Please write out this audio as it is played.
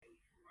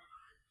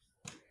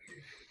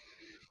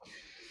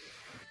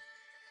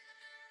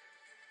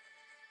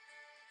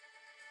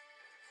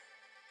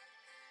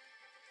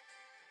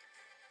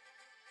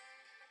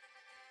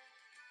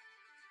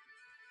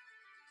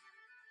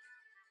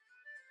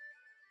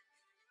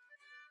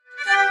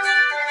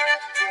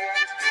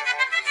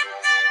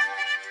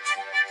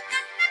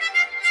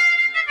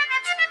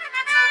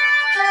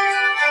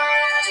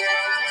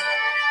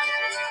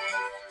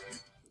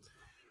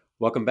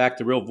Welcome back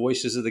to Real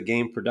Voices of the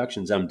Game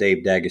Productions. I'm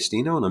Dave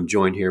Dagostino, and I'm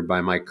joined here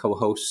by my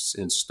co-hosts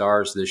and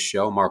stars of this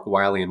show, Mark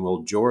Wiley and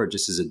Will George.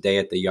 This is a day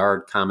at the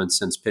yard, common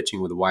sense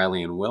pitching with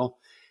Wiley and Will.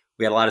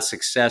 We had a lot of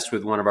success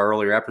with one of our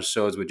earlier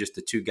episodes with just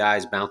the two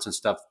guys bouncing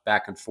stuff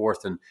back and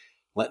forth and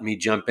letting me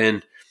jump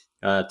in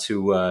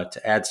to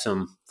add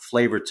some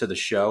flavor to the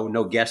show.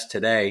 No guest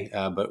today,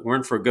 but we're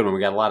in for a good one. We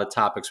got a lot of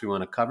topics we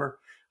want to cover.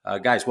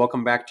 Guys,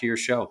 welcome back to your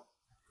show.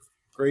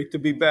 Great to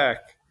be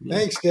back.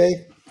 Thanks,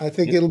 Dave. I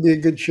think it'll be a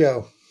good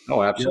show.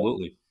 Oh,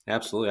 absolutely. Yep.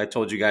 Absolutely. I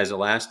told you guys the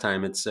last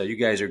time, it's you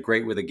guys are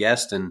great with a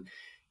guest, and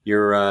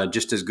you're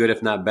just as good,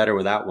 if not better,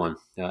 without one.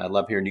 I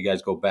love hearing you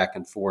guys go back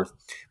and forth.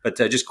 But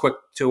just quick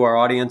to our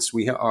audience,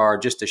 we are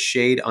just a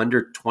shade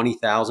under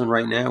 20,000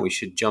 right now. We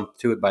should jump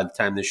to it by the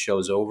time this show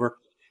is over.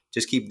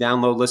 Just keep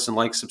download, listen,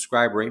 like,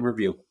 subscribe, rate, and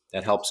review.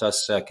 That helps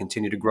us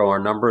continue to grow our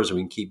numbers, and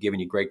we can keep giving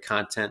you great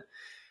content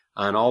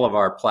on all of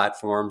our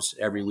platforms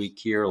every week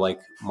here, like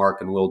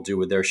Mark and Will do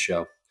with their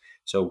show.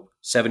 So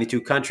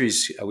 72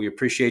 countries, we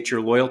appreciate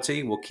your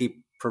loyalty. We'll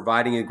keep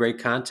providing you great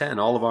content, and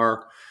all of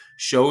our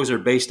shows are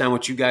based on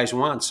what you guys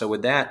want. So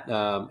with that,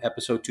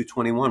 episode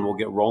 221, we'll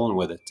get rolling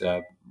with it.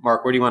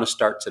 Mark, where do you want to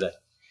start today?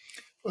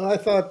 Well, I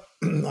thought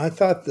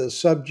the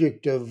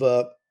subject of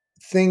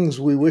things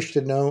we wish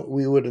to know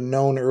we would have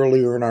known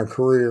earlier in our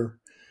career.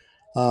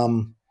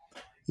 We've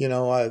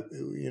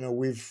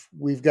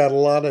got a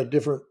lot of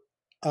different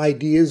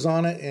ideas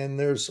on it, and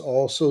there's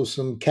also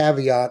some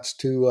caveats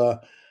to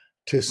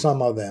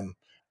some of them.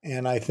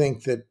 And I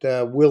think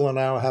that Will and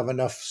I have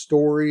enough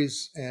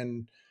stories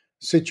and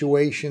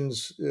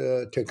situations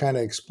to kind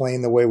of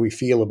explain the way we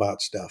feel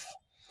about stuff.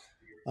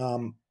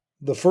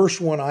 The first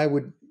one I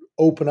would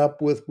open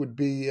up with would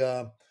be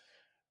to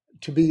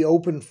be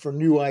open for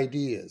new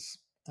ideas.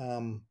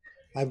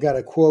 I've got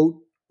a quote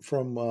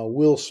from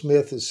Will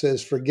Smith that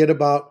says, "Forget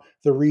about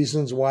the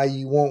reasons why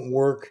you won't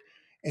work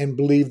and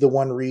believe the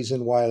one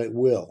reason why it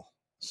will."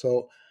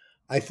 So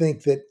I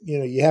think that,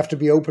 you have to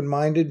be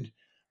open-minded,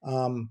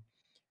 to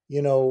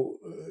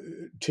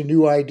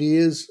new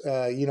ideas.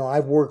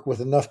 I've worked with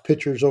enough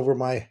pitchers over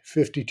my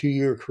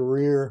 52-year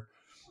career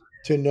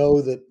to know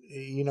that,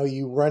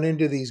 you run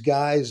into these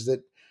guys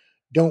that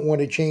don't want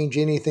to change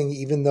anything,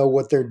 even though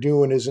what they're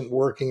doing isn't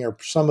working, or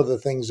some of the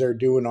things they're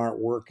doing aren't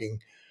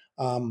working.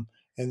 And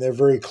they're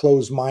very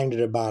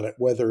closed-minded about it,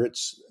 whether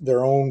it's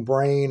their own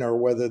brain or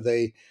whether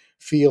they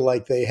feel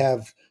like they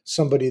have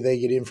somebody they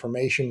get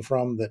information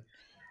from that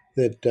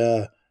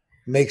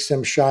makes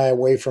them shy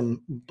away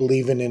from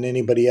believing in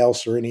anybody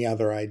else or any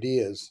other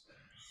ideas.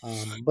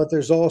 But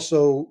there's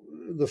also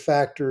the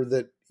factor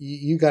that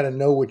you got to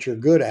know what you're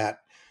good at.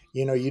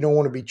 You don't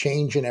want to be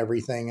changing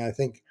everything. I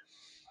think,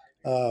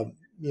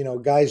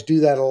 guys do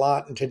that a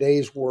lot in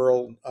today's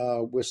world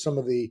with some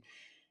of the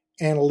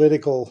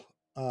analytical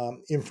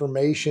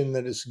information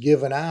that is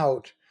given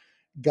out.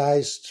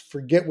 Guys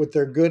forget what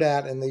they're good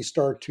at, and they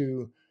start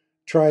to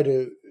try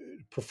to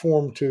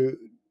perform to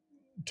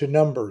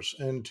numbers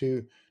and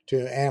to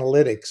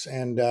analytics,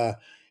 and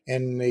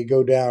they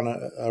go down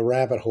a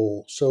rabbit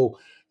hole. So,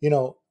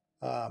 I'm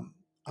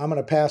going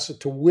to pass it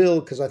to Will,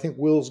 because I think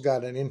Will's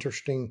got an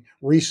interesting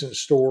recent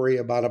story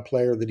about a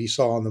player that he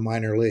saw in the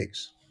minor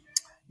leagues.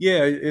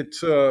 Yeah,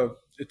 it's a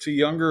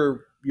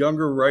younger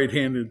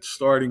right-handed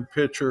starting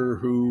pitcher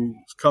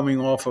who's coming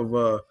off of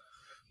a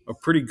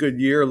pretty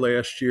good year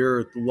last year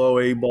at the low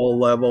A ball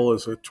level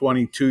as a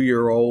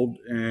 22-year-old,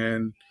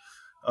 and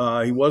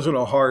he wasn't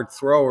a hard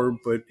thrower,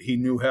 but he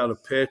knew how to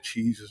pitch.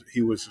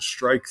 He was a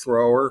strike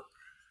thrower.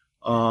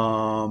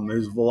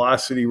 His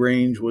velocity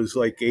range was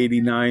like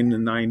 89 to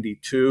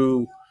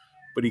 92,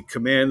 but he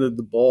commanded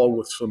the ball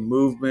with some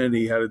movement.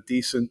 He had a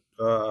decent,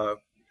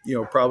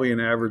 probably an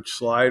average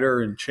slider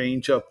and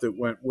changeup that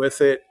went with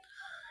it.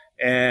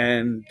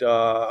 And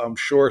I'm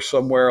sure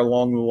somewhere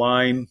along the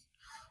line,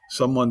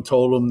 someone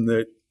told him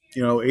that,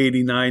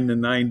 89 to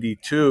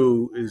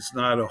 92 is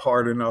not a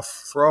hard enough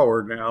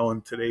thrower now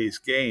in today's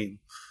game.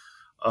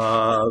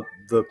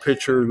 The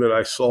pitcher that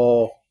I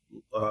saw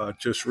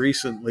just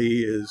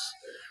recently is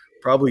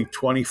probably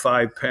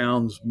 25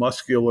 pounds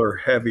muscular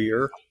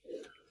heavier.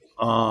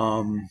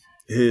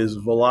 His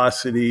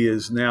velocity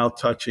is now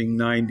touching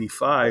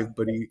 95,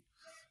 but he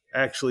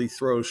actually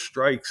throws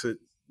strikes at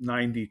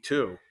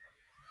 92,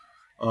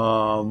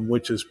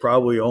 which is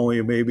probably only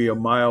maybe a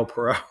mile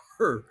per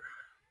hour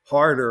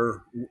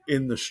harder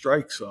in the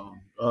strike zone.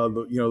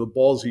 The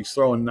balls he's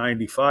throwing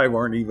 95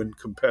 aren't even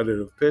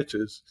competitive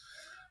pitches.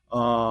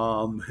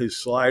 His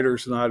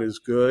slider's not as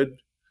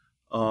good.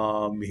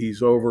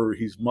 He's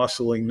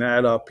muscling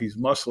that up. He's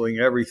muscling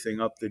everything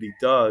up that he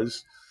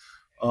does.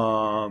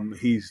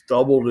 He's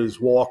doubled his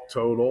walk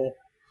total.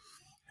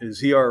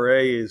 His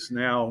ERA is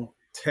now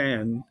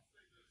 10,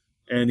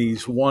 and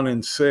he's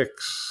 1-6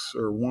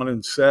 or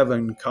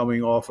 1-7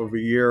 coming off of a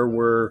year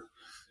where,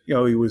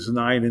 he was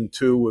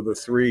 9-2 with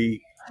a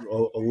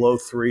low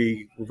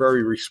 3,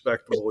 very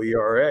respectable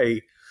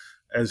ERA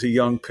as a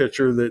young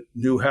pitcher that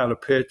knew how to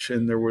pitch.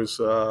 And there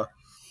was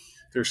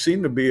there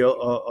seemed to be a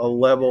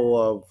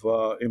level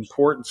of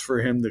importance for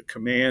him to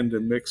command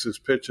and mix his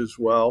pitches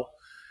well,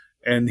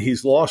 and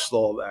he's lost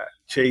all that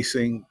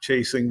chasing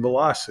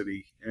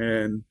velocity.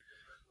 And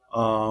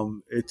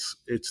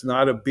it's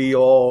not a be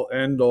all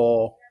end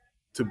all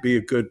to be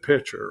a good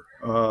pitcher.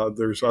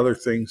 There's other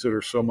things that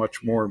are so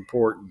much more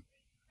important.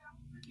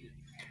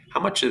 How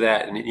much of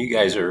that, and you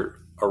guys are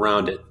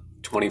around it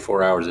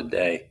 24 hours a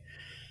day.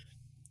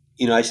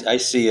 I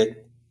see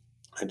it.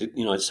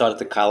 I saw it at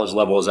the college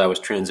level as I was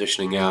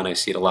transitioning out. And I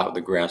see it a lot with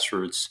the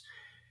grassroots.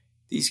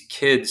 These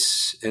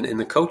kids and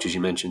the coaches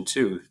you mentioned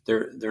too,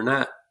 they're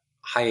not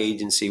high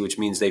agency, which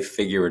means they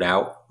figure it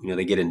out.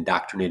 They get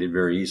indoctrinated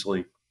very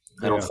easily.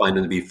 I don't find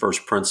them to be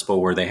first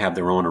principle where they have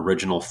their own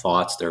original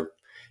thoughts. They're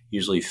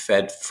usually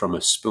fed from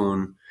a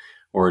spoon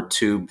or a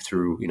tube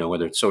through,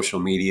 whether it's social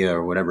media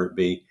or whatever it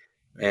be.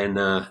 And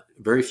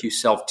very few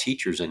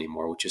self-teachers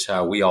anymore, which is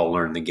how we all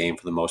learned the game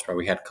for the most part.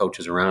 We had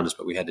coaches around us,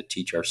 but we had to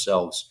teach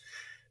ourselves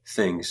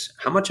things.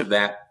 How much of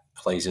that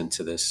plays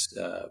into this?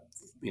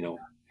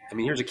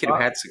 Here's a kid who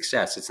had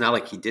success. It's not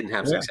like he didn't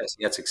have success.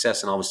 He had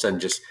success, and all of a sudden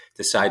just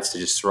decides to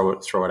just throw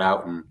it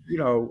out. And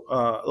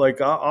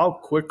I'll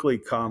quickly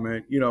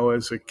comment.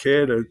 As a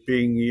kid,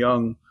 being a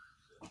young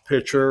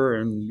pitcher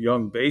and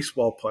young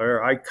baseball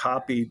player, I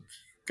copied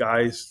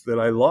guys that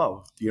I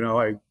loved.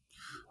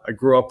 I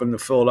grew up in the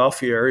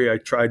Philadelphia area. I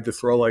tried to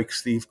throw like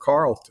Steve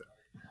Carlton,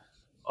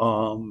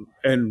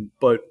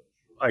 but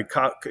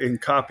in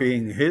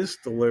copying his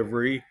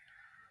delivery,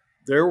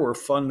 there were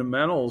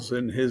fundamentals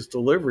in his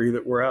delivery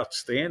that were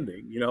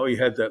outstanding. He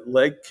had that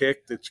leg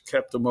kick that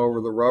kept him over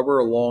the rubber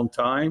a long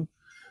time.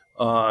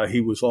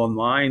 He was on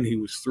line. He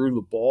was through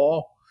the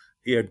ball.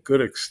 He had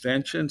good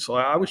extension. So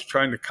I was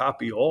trying to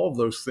copy all of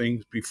those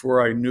things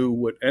before I knew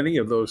what any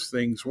of those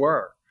things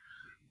were.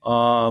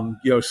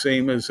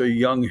 Same as a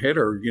young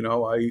hitter.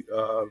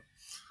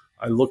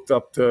 I looked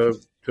up to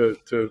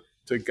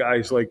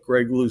guys like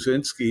Greg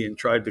Luzinski and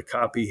tried to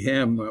copy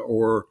him,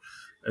 or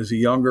as a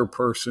younger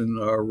person,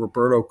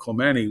 Roberto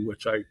Clemente,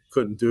 which I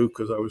couldn't do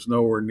because I was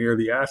nowhere near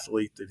the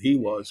athlete that he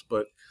was.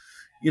 But,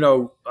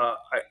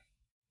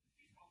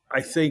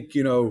 I think,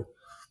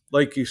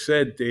 like you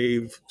said,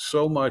 Dave,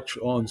 so much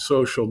on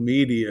social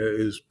media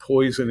is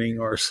poisoning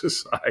our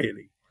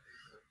society.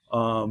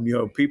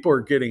 People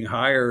are getting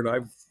hired.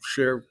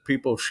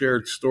 People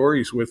shared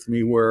stories with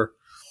me where,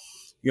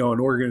 an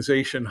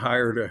organization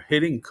hired a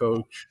hitting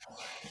coach,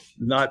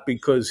 not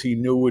because he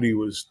knew what he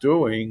was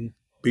doing,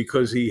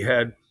 because he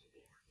had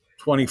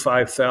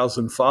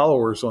 25,000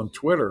 followers on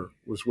Twitter,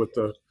 was what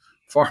the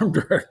farm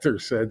director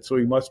said. So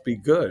he must be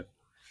good.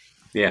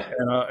 Yeah.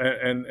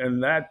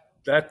 And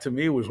that to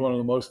me was one of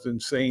the most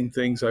insane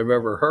things I've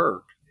ever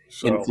heard.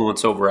 So,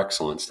 influence over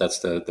excellence. That's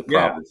the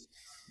problem.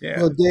 Yeah.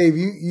 Well, Dave,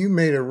 you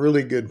made a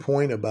really good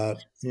point about,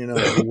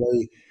 the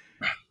way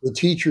the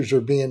teachers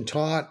are being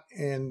taught.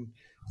 And,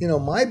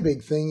 my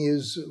big thing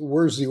is,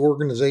 where's the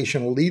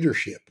organizational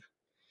leadership?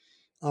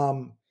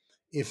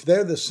 If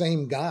they're the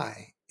same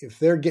guy, if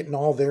they're getting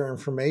all their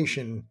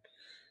information,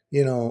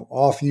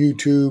 off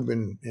YouTube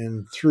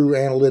and through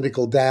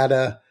analytical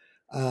data,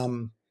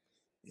 and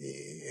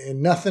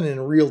nothing in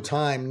real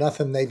time,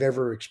 nothing they've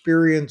ever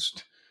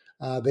experienced.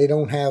 They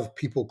don't have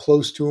people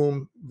close to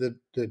them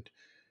that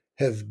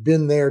have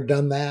been there,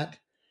 done that.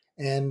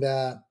 And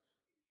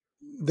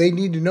they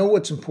need to know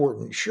what's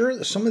important.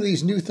 Sure, some of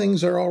these new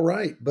things are all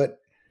right, but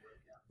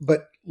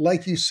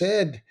like you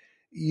said,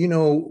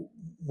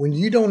 when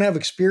you don't have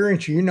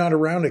experience, you're not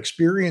around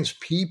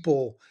experienced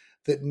people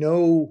that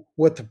know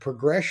what the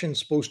progression's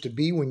supposed to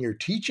be when you're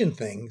teaching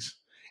things,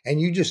 and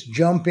you just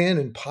jump in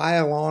and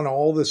pile on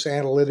all this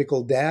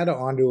analytical data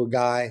onto a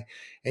guy,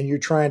 and you're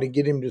trying to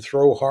get him to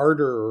throw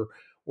harder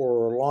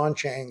or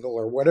launch angle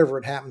or whatever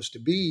it happens to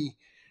be.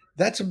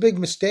 That's a big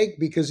mistake,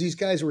 because these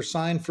guys were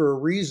signed for a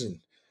reason.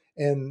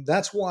 And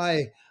that's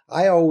why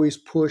I always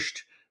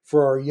pushed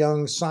for our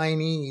young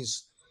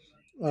signees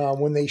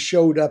when they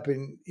showed up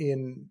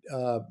in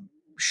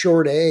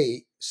short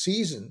A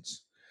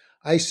seasons.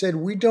 I said,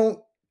 we don't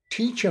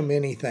teach them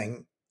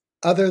anything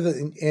other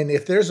than, and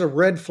if there's a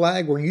red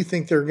flag where you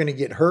think they're going to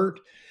get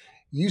hurt,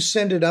 you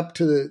send it up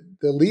to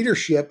the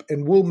leadership,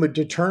 and we'll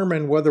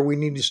determine whether we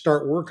need to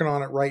start working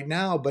on it right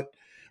now. But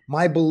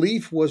my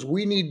belief was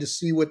we need to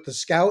see what the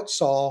scout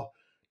saw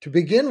to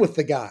begin with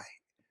the guy.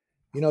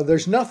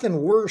 There's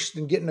nothing worse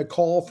than getting a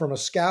call from a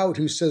scout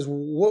who says,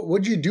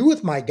 what'd you do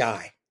with my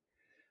guy?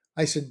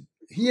 I said,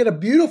 he had a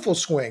beautiful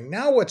swing.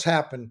 Now what's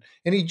happened?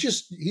 And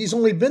he's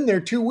only been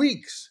there 2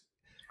 weeks.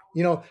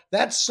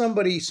 That's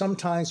somebody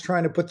sometimes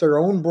trying to put their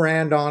own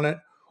brand on it,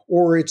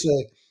 or it's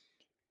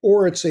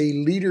a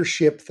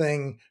leadership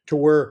thing to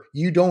where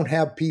you don't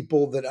have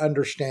people that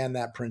understand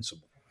that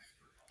principle.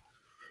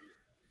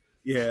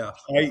 Yeah,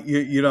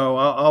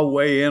 I'll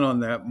weigh in on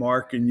that,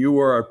 Mark. And you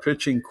were our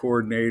pitching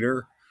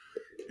coordinator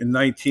in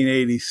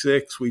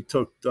 1986. We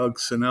took Doug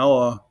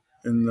Sinella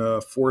in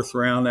the 4th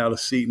round out of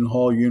Seton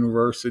Hall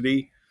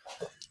University,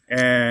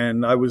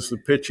 and I was the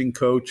pitching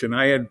coach. And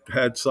I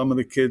had some of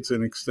the kids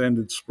in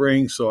extended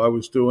spring, so I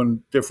was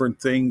doing different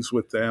things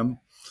with them.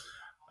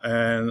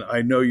 And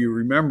I know you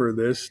remember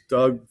this.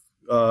 Doug,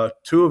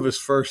 two of his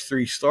first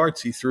three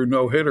starts, he threw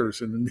no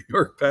hitters in the New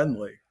York Penn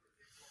League.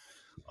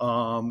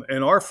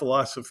 And our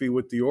philosophy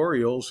with the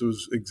Orioles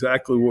was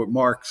exactly what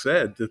Mark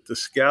said, that the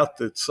scout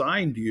that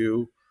signed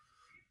you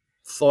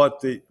thought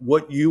that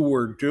what you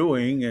were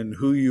doing and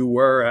who you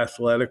were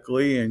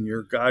athletically and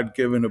your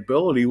God-given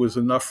ability was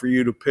enough for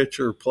you to pitch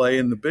or play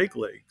in the big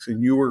leagues.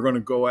 And you were going to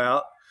go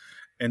out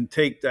and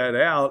take that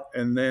out,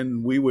 and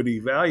then we would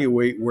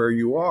evaluate where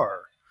you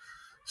are.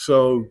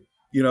 So,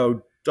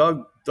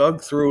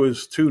 Doug threw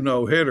his two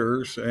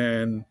no-hitters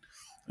and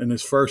in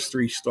his first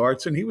three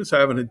starts, and he was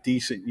having a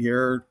decent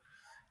year.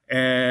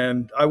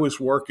 And I was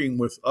working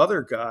with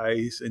other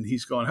guys, and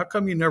he's going, "How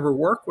come you never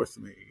work with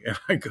me?" And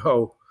I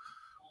go,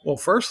 "Well,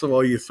 first of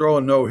all, you throw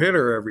a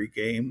no-hitter every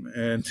game,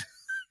 and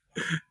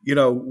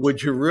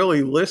would you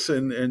really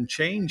listen and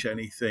change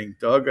anything,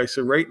 Doug?" I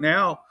said, "Right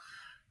now,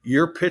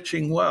 you're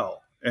pitching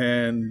well,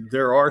 and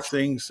there are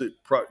things that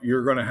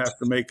you're going to have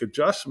to make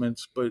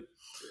adjustments, but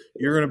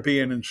you're going to be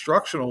in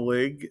instructional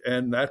league,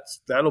 and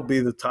that'll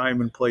be the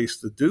time and place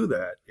to do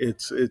that.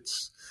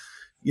 It's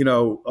you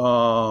know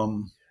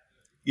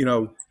you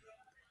know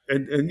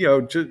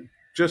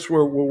just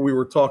where what we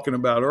were talking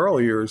about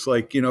earlier is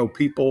like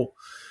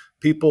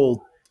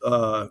people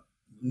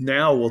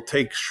now will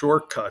take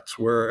shortcuts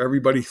where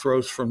everybody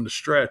throws from the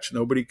stretch,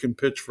 nobody can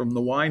pitch from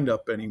the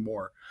windup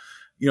anymore.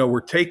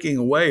 We're taking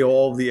away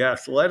all the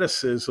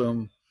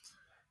athleticism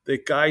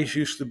that guys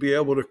used to be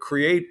able to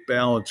create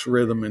balance,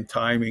 rhythm, and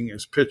timing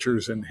as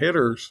pitchers and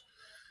hitters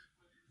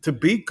to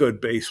be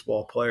good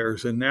baseball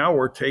players. And now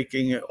we're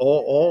taking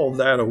all of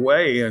that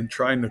away and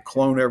trying to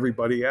clone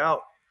everybody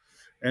out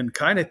and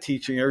kind of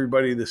teaching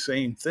everybody the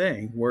same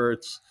thing, where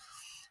it's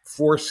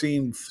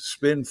four-seam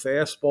spin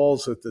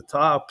fastballs at the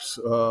tops,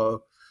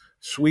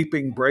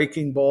 sweeping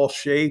breaking ball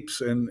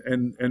shapes, and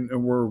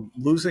we're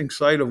losing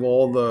sight of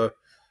all the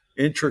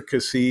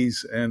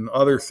intricacies and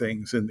other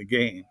things in the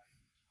game.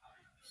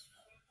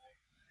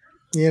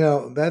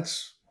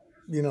 That's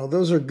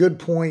those are good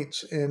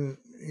points, and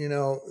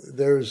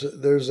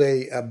there's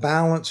a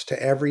balance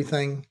to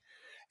everything,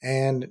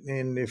 and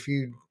if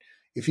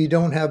you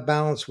don't have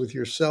balance with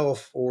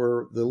yourself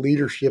or the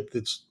leadership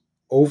that's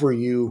over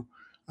you,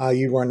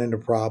 you run into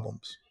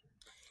problems.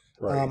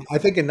 Right. I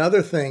think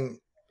another thing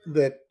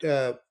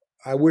that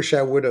I wish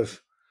I would have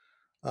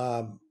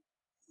um,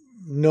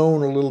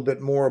 known a little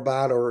bit more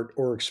about,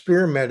 or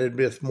experimented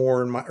with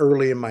more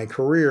early in my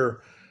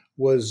career,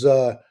 was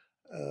uh,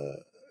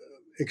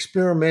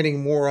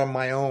 experimenting more on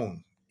my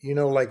own.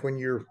 Like when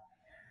you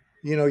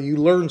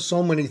learn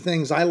so many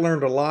things. I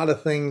learned a lot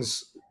of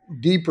things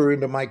deeper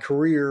into my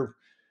career,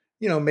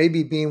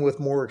 maybe being with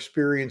more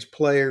experienced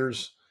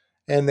players,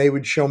 and they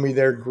would show me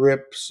their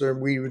grips, or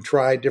we would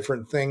try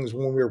different things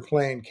when we were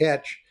playing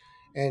catch.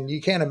 And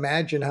you can't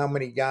imagine how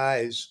many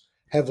guys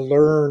have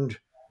learned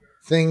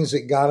things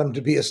that got them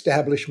to be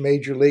established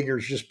major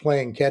leaguers just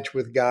playing catch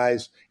with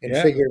guys and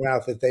Yeah. figuring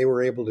out that they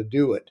were able to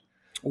do it.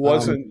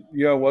 Wasn't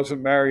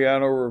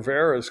Mariano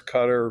Rivera's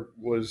cutter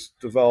was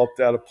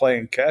developed out of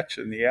playing catch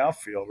in the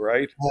outfield,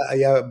 right?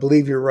 Yeah, I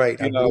believe you're right.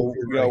 I believe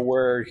you're right.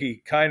 Where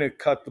he kind of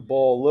cut the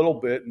ball a little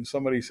bit, and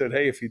somebody said,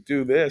 "Hey, if you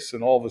do this,"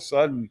 and all of a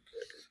sudden,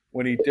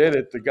 when he did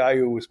it, the guy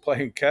who was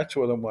playing catch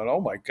with him went,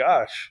 "Oh my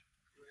gosh!"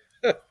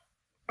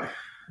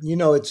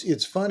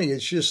 It's funny.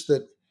 It's just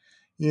that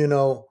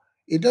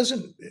it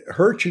doesn't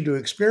hurt you to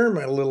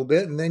experiment a little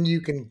bit, and then you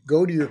can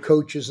go to your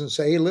coaches and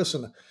say, "Hey,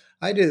 listen,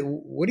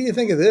 what do you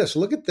think of this?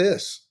 Look at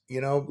this.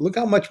 Look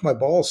how much my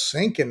ball's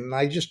sinking, and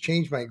I just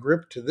changed my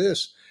grip to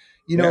this."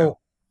 Yeah.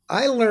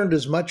 I learned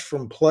as much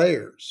from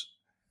players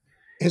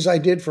as I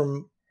did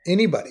from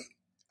anybody.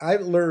 I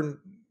learned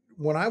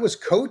when I was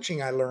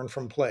coaching. I learned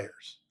from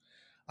players.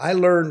 I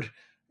learned,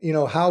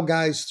 how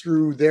guys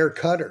threw their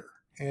cutter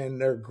and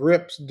their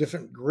grips,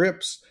 different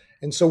grips.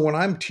 And so when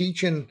I'm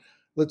teaching,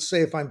 let's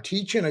say if I'm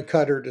teaching a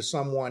cutter to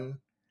someone,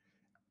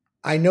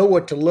 I know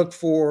what to look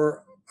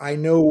for. I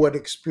know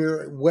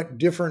what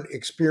different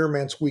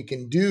experiments we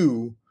can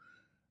do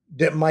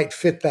that might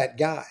fit that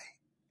guy.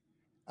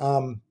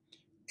 Um,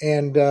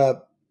 and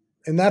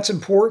and that's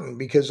important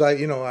because I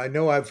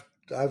know I've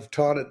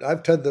taught it.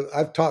 I've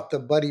taught the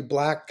Buddy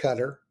Black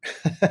cutter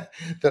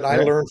that I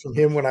Yeah. learned from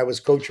him when I was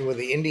coaching with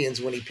the Indians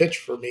when he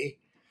pitched for me.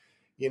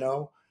 You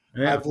know,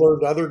 Yeah. I've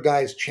learned other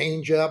guys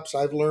change ups.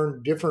 I've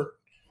learned different,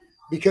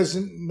 because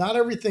not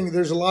everything,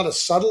 there's a lot of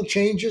subtle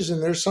changes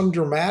and there's some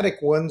dramatic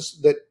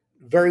ones that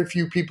very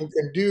few people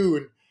can do.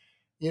 And,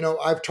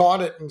 I've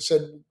taught it and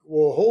said,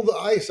 well,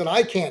 I said,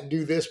 I can't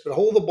do this, but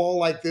hold the ball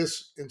like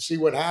this and see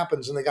what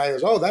happens. And the guy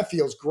goes, oh, that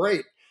feels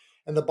great.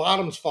 And the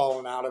bottom's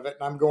falling out of it.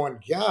 And I'm going,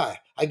 yeah,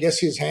 I guess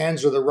his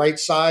hands are the right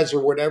size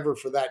or whatever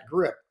for that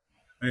grip.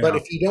 But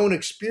Yeah. if you don't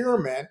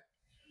experiment,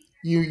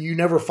 you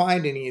never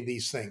find any of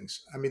these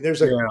things. I mean,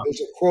 there's a Yeah.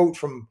 quote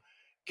from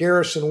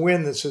Garrison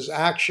Wynn that says,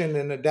 "Action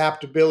and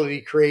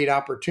adaptability create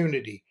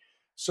opportunity."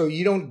 So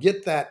you don't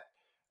get that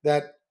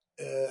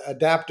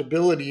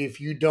adaptability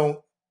if you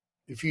don't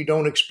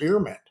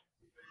experiment.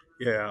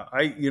 Yeah,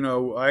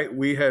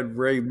 we had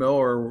Ray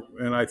Miller,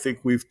 and I think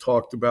we've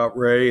talked about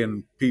Ray,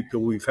 and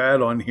people we've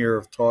had on here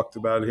have talked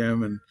about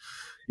him. And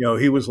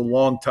he was a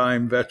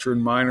longtime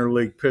veteran minor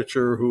league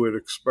pitcher who had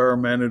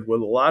experimented with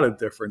a lot of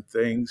different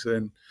things,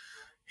 and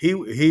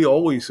he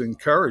always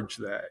encouraged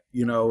that.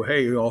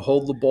 Hey,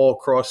 hold the ball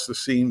across the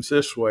seams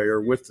this way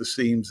or with the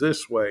seams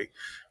this way.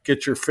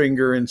 Get your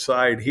finger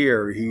inside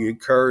here. He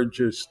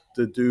encourages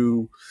to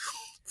do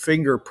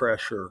finger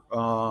pressure.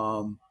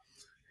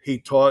 He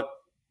taught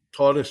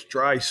us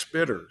dry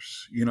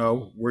spitters,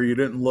 where you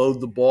didn't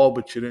load the ball,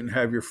 but you didn't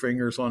have your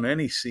fingers on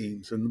any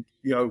seams. And,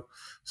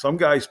 some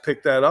guys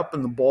picked that up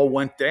and the ball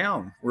went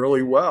down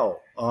really well.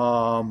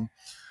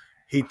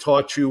 He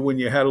taught you when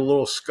you had a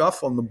little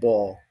scuff on the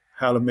ball,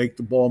 how to make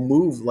the ball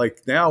move. Like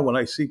now, when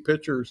I see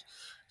pitchers,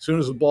 as soon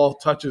as the ball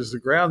touches the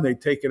ground, they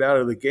take it out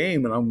of the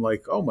game. And I'm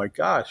like, oh my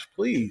gosh,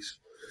 please.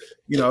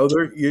 Because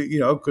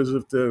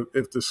if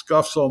the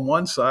scuff's on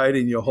one side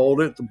and you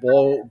hold it, the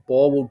ball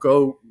will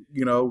go,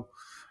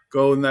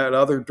 go in that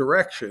other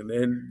direction.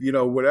 And,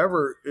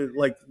 whatever,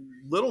 like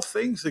little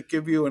things that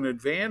give you an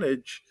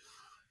advantage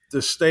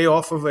to stay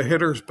off of a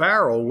hitter's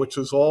barrel, which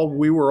is all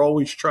we were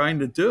always trying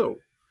to do,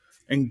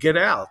 and get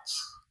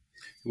outs.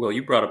 Well,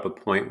 you brought up a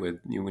point when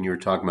you were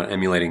talking about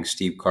emulating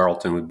Steve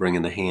Carlton with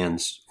bringing the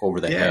hands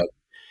over the head,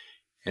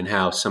 and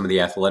how some of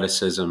the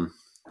athleticism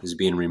is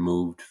being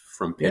removed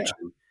from pitching.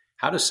 Yeah.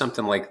 How does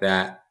something like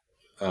that?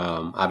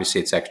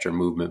 Obviously, it's extra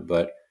movement,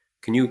 but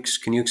can you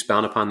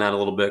expound upon that a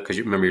little bit? Because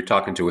remember, you're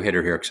talking to a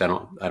hitter here, because I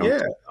don't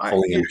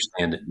fully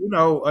understand it.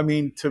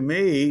 To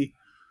me,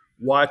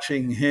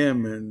 watching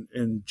him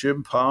and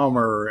Jim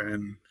Palmer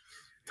and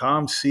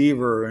Tom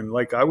Seaver, and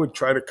I would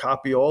try to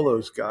copy all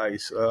those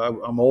guys.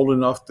 I'm old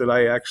enough that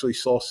I actually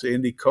saw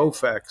Sandy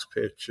Koufax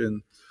pitch,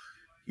 and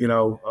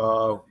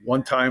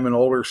one time an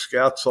older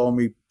scout saw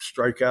me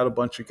strike out a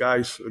bunch of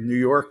guys. A New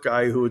York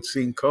guy who had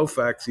seen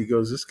Koufax, he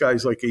goes, "This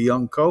guy's like a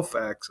young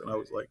Koufax," and I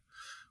was like,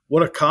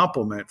 "What a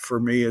compliment for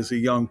me as a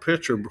young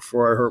pitcher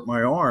before I hurt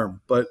my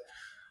arm." But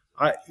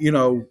I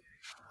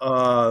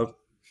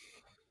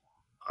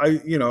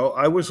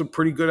was a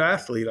pretty good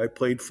athlete. I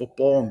played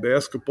football and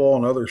basketball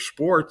and other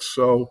sports.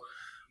 So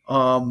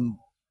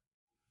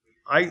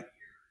I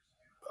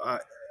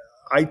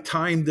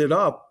timed it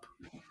up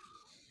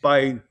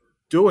by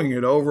doing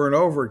it over and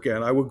over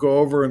again. I would go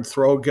over and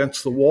throw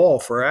against the wall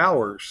for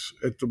hours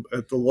at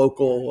the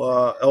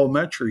local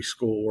elementary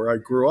school where I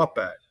grew up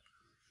at,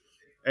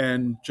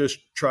 and just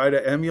try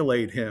to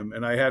emulate him.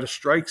 And I had a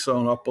strike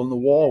zone up on the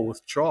wall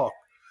with chalk,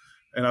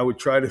 and I would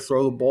try to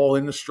throw the ball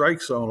in the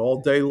strike zone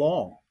all day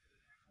long.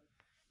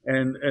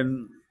 And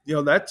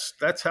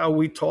that's how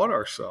we taught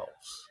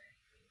ourselves.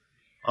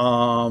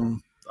 Now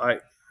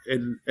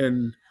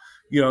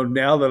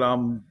that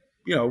I'm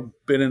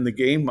been in the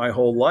game my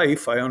whole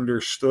life, I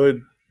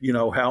understood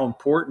how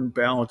important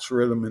balance,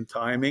 rhythm, and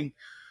timing.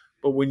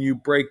 But when you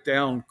break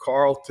down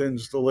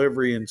Carlton's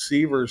delivery and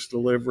Seaver's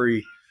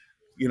delivery,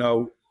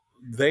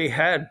 they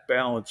had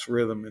balance,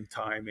 rhythm, and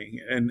timing,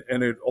 and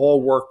it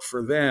all worked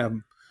for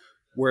them,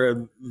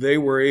 where they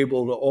were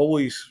able to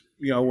always,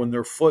 when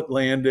their foot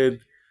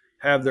landed,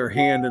 have their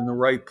hand in the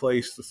right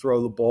place to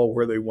throw the ball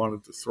where they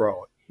wanted to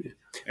throw it.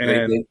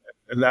 And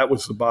that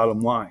was the bottom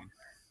line.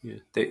 Yeah.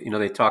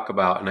 They talk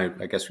about,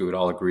 and I guess we would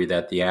all agree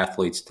that the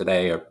athletes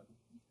today are,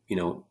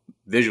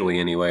 visually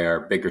anyway,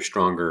 are bigger,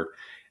 stronger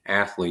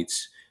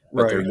athletes,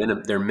 but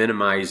right. they're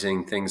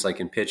minimizing things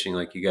like in pitching,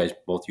 like you guys,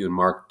 both you and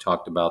Mark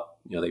talked about,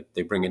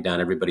 they bring it down.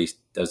 Everybody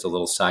does a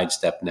little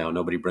sidestep now.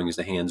 Nobody brings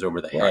the hands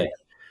over the head.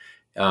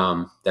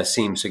 That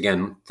seems,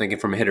 again, thinking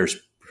from a hitter's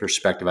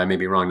perspective, I may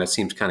be wrong, that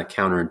seems kind of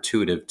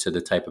counterintuitive to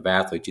the type of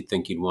athlete. You'd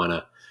think you'd want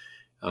to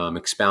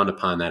expound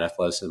upon that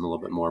athleticism a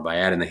little bit more by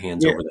adding the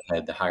hands over the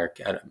head, the higher.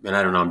 And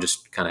I don't know, I'm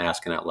just kind of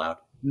asking out loud.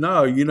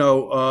 No,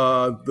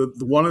 the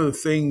one of the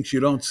things you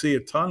don't see a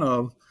ton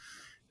of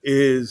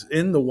is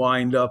in the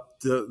windup,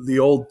 the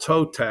old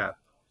toe tap,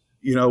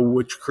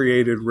 which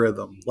created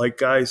rhythm. Like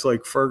guys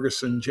like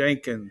Ferguson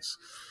Jenkins,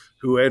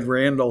 who Ed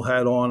Randall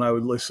had on, I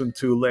would listen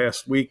to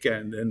last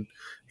weekend, and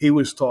he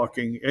was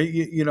talking,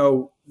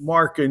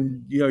 Mark,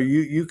 and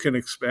you can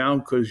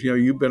expound because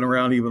you've been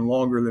around even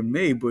longer than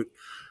me, but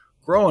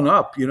growing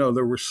up,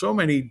 there were so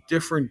many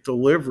different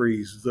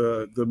deliveries,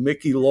 the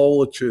Mickey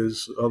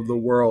Loliches of the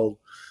world.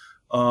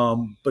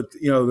 But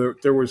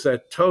there was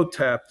that toe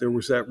tap, there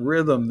was that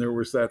rhythm, there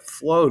was that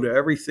flow to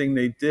everything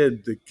they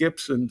did. The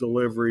Gibson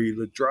delivery,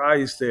 the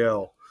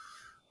Drysdale,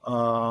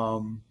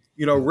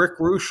 Rick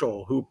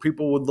Ruschel, who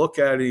people would look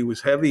at, he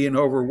was heavy and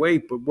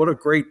overweight, but what a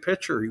great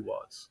pitcher he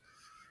was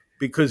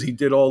because he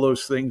did all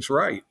those things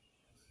right.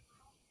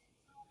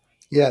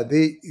 Yeah,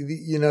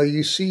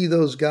 you see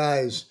those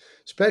guys,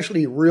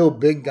 especially real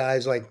big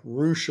guys like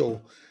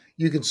Ruschel,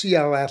 you can see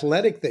how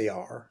athletic they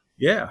are.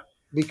 Yeah.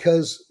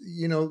 Because,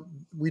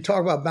 we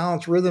talk about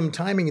balance, rhythm,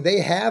 timing.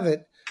 They have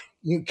it,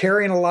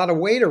 carrying a lot of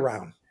weight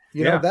around.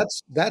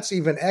 That's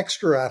even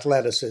extra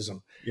athleticism.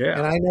 Yeah.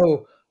 And I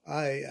know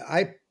I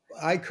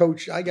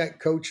got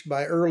coached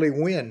by Early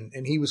Wynn,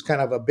 and he was kind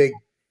of a big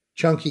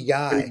chunky Big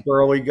guy.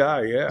 burly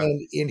guy. Yeah.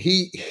 And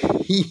he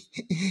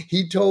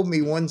he told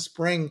me one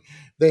spring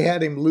they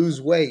had him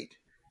lose weight.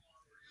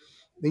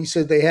 He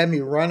said they had me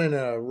running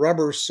a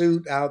rubber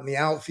suit out in the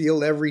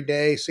outfield every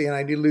day, saying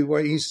I need to lose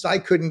weight. He says I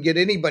couldn't get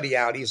anybody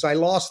out. He says I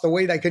lost the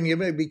weight. I couldn't get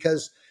it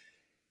because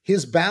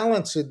his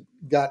balance had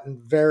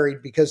gotten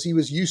varied because he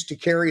was used to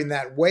carrying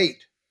that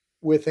weight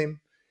with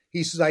him.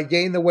 He says I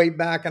gained the weight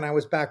back and I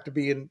was back to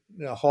being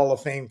a Hall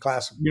of Fame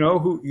class You know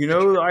who? You pitcher.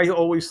 know, I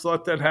always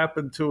thought that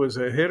happened to as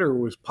a hitter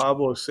was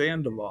Pablo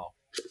Sandoval.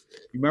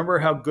 You remember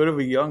how good of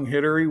a young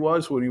hitter he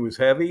was when he was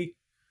heavy,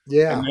 and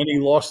Yeah, then he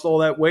lost all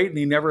that weight and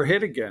he never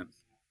hit again.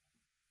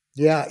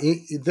 yeah.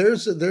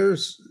 There's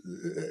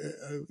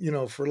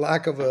for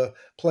lack of a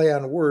play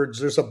on words,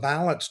 there's a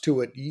balance to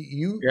it.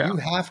 Yeah, You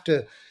have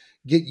to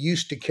get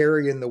used to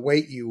carrying the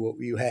weight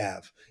you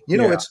have.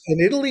 yeah, It's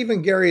and it'll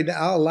even Gary.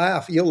 I'll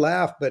laugh. You'll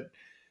laugh, but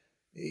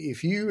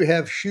if you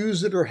have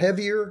shoes that are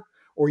heavier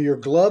or your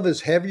glove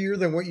is heavier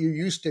than what you're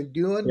used to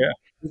doing, yeah,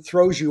 it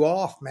throws you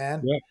off,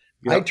 man. yeah,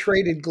 I yep.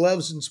 traded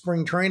gloves in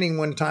spring training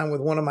one time with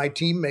one of my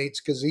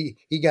teammates because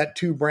he got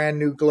two brand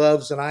new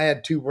gloves and I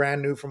had two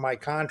brand new for my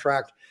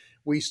contract.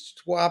 We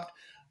swapped.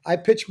 I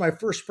pitched my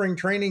first spring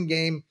training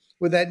game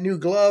with that new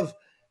glove,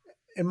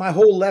 and my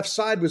whole left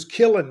side was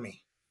killing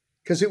me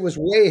because it was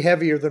way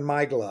heavier than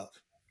my glove.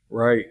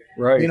 Right,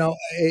 right.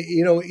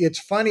 It's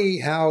funny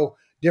how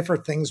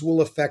different things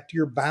will affect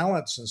your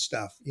balance and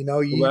stuff. Well,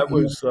 that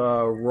was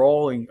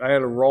rolling. I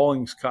had a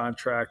Rawlings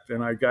contract,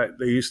 and I got.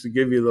 They used to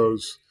give you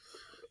those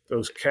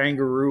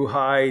kangaroo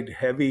hide,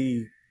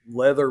 heavy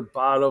leather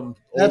bottom, old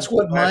that's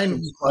what mine.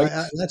 fashioned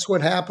spikes. That's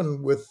what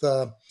happened with.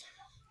 I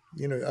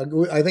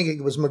think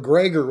it was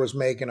McGregor was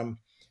making them,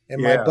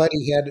 and my Yeah.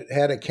 buddy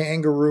had a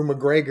kangaroo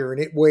McGregor,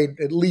 and it weighed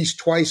at least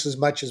twice as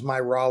much as my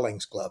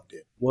Rawlings glove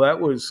did. Well,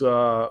 that was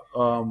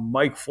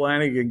Mike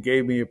Flanagan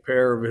gave me a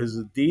pair of his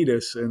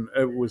Adidas, and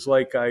it was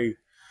like I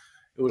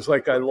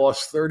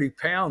lost 30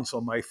 pounds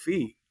on my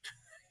feet.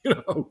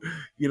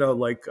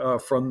 Like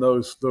from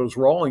those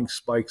rolling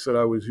spikes that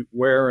I was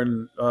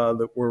wearing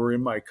that were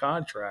in my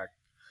contract.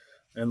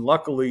 And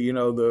luckily,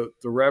 the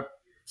rep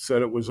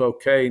said it was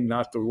okay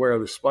not to wear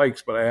the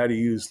spikes, but I had to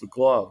use the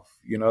glove.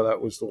 That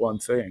was the one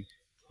thing.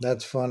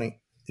 That's funny.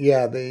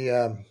 Yeah,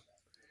 the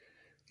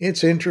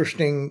it's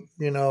interesting.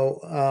 There's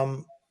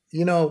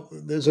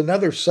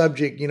another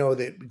subject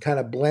that kind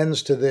of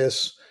blends to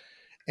this,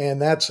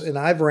 and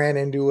I've ran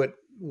into it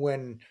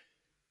when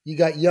you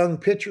got young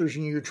pitchers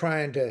and you're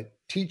trying to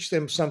teach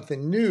them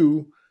something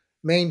new,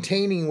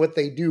 maintaining what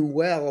they do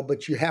well,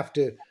 but you have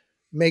to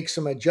make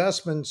some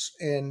adjustments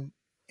and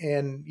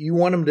you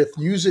want them to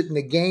use it in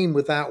a game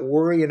without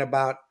worrying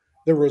about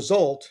the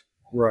result,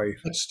 Right,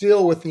 but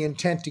still with the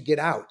intent to get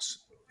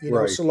outs.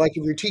 right, So like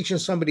if you're teaching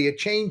somebody a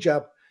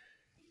changeup,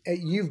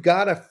 you've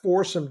got to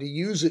force them to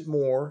use it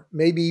more,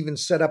 maybe even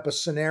set up a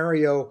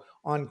scenario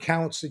on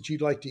counts that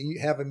you'd like to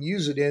have him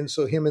use it in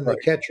so him and the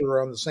right, catcher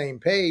are on the same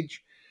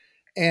page.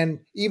 And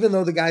even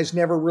though the guy's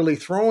never really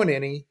throwing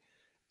any,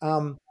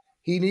 um,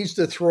 he needs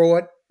to throw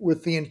it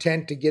with the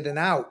intent to get an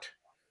out.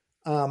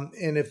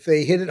 And if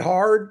they hit it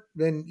hard,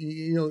 then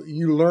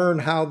you learn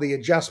how the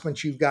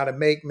adjustments you've got to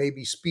make,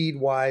 maybe speed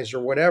wise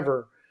or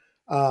whatever,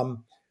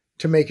 um,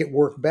 to make it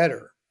work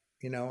better.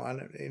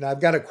 And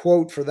I've got a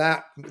quote for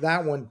that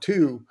one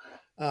too,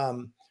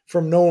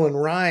 from Nolan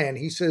Ryan.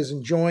 He says,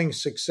 "Enjoying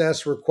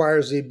success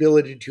requires the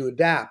ability to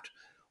adapt.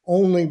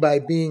 Only by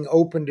being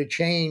open to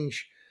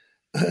change,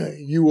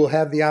 you will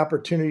have the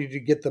opportunity to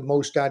get the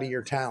most out of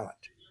your talent."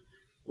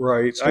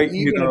 right. So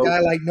even a guy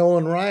like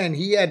Nolan Ryan,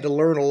 he had to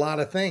learn a lot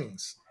of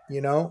things.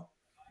 No,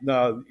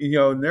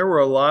 and there were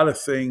a lot of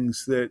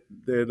things that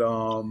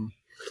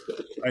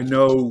I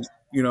know.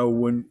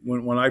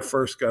 When I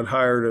first got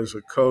hired as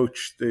a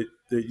coach, that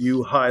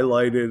you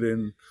highlighted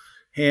in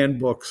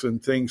handbooks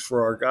and things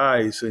for our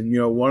guys, and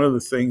one of the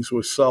things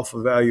was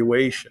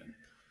self-evaluation.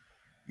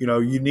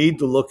 You need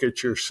to look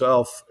at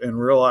yourself and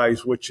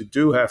realize what you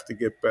do have to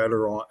get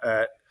better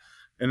at.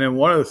 And then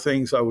one of the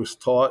things I was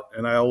taught,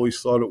 and I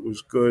always thought it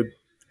was good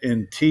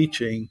in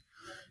teaching,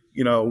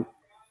 you know,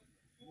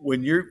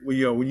 when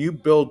you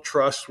build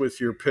trust with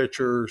your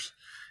pitchers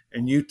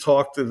and you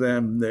talk to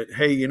them that,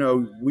 hey,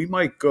 we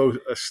might go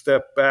a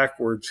step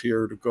backwards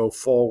here to go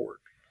forward.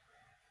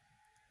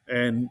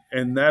 And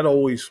that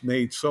always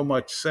made so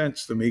much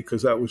sense to me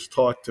because that was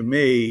taught to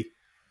me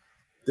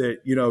that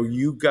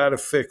you got to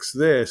fix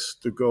this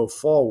to go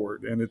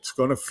forward, and it's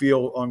going to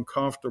feel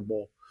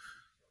uncomfortable,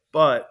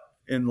 but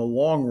in the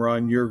long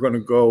run you're going to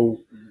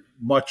go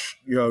much,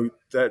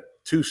 that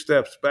 2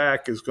 steps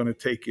back is going to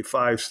take you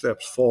 5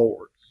 steps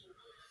forward,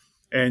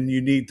 and you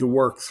need to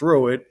work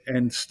through it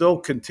and still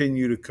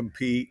continue to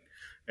compete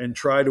and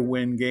try to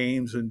win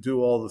games and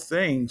do all the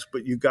things,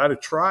 but you got to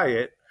try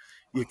it.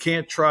 You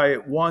can't try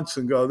it once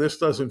and go, this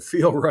doesn't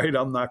feel right,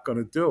 I'm not going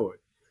to do it,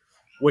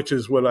 which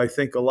is what I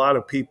think a lot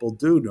of people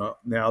do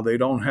now. They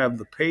don't have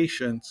the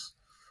patience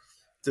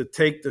to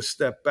take the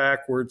step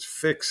backwards,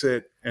 fix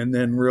it, and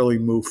then really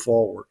move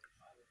forward.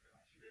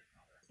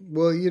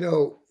 Well,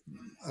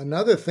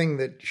 another thing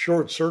that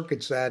short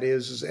circuits that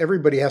is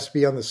everybody has to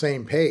be on the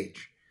same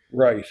page.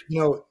 Right.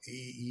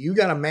 You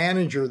got a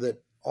manager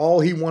that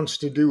all he wants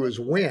to do is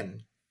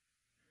win,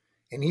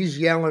 and he's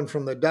yelling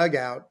from the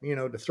dugout,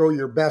 to throw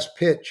your best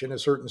pitch in a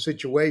certain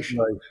situation.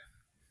 Right.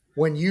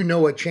 When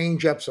a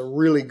changeup's a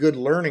really good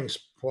learning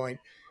point,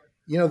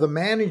 the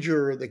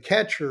manager, the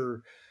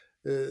catcher,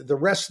 the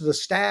rest of the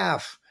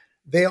staff,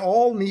 they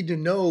all need to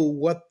know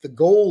what the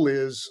goal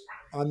is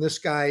on this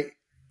guy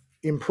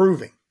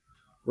improving.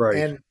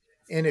 Right.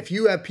 And if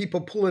you have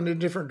people pulling in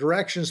different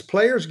directions,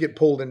 players get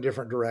pulled in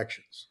different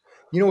directions.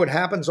 It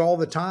happens all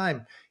the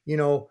time.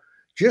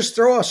 Just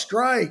throw a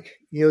strike.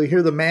 You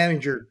hear the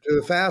manager to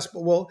the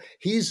fastball. Well,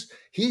 he's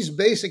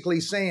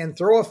basically saying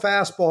throw a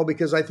fastball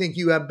because I think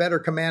you have better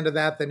command of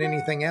that than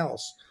anything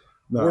else.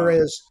 No.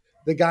 Whereas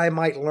the guy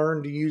might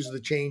learn to use the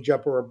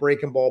changeup or a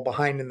breaking ball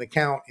behind in the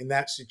count in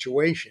that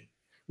situation,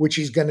 which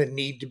he's going to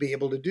need to be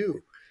able to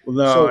do. Well,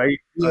 no, so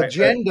the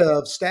agenda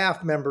of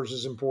staff members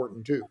is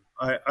important too.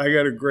 I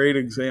got a great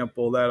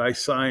example that I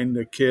signed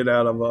a kid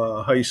out of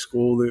a high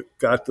school that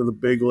got to the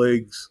big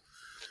leagues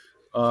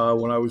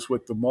when I was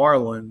with the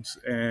Marlins,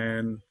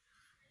 and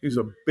he's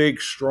a big,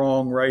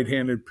 strong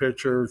right-handed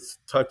pitcher,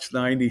 touched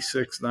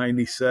 96,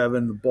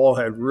 97. The ball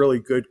had really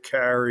good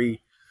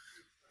carry.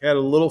 He had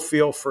a little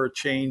feel for a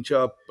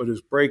changeup, but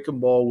his breaking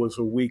ball was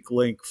a weak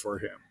link for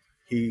him.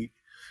 He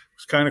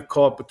was kind of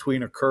caught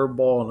between a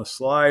curveball and a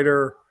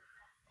slider.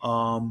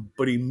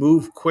 But he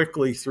moved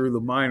quickly through the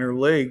minor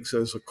leagues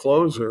as a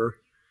closer,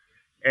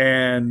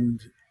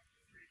 and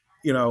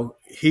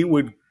he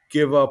would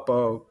give up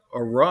a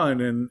run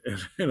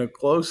in a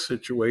close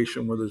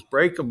situation with his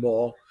breaking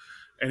ball,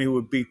 and he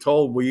would be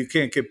told, "Well, you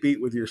can't get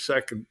beat with your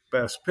second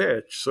best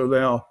pitch." So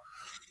now,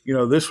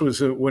 this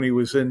was when he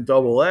was in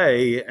Double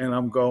A, and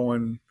I'm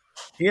going.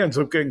 He ends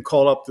up getting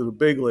called up to the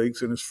big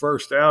leagues in his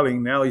first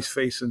outing. Now he's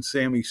facing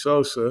Sammy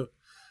Sosa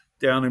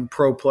down in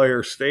Pro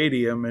Player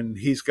Stadium, and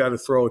he's got to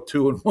throw a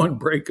 2-1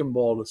 breaking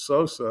ball to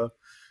Sosa.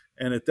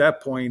 And at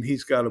that point,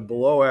 he's got a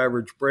below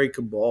average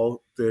breaking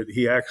ball that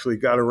he actually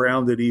got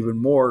around it even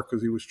more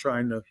because he was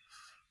trying to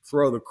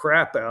throw the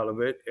crap out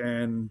of it.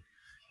 And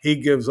he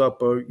gives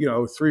up a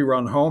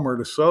 3-run homer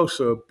to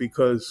Sosa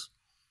because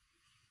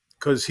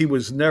he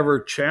was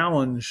never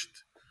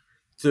challenged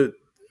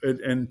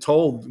and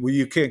told, well,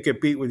 you can't get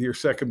beat with your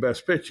second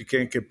best pitch. You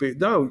can't get beat.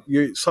 No,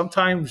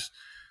 sometimes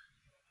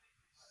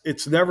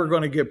it's never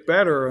going to get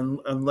better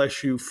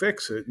unless you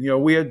fix it.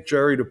 We had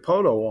Jerry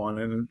DiPoto on,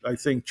 and I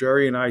think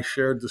Jerry and I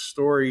shared the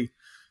story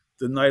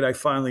the night I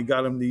finally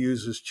got him to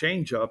use his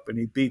changeup, and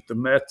he beat the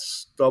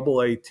Mets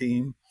Double-A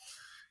team.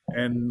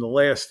 And in the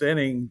last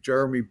inning,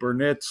 Jeremy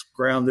Burnitz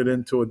grounded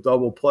into a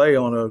double play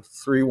on a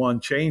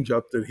 3-1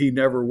 changeup that he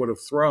never would have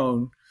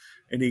thrown.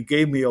 And he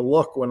gave me a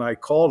look when I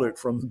called it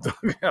from the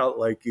dugout,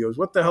 like he goes,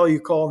 "What the hell are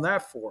you calling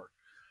that for?"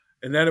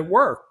 And then it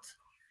worked.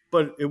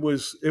 But it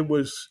was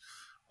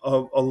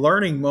a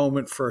learning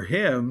moment for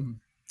him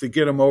to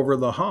get him over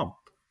the hump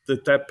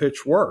that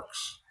pitch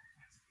works.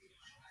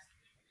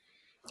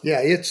 Yeah,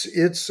 it's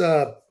it's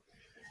a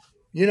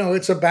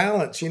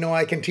balance.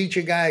 I can teach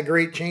a guy a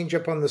great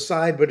changeup on the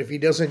side, but if he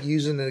doesn't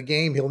use it in a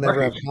game, he'll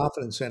never have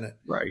confidence in it.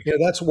 Right.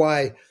 That's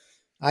why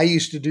I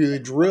used to do the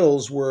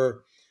drills where,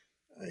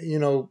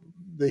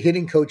 the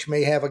hitting coach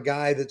may have a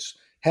guy that's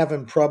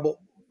having trouble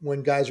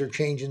when guys are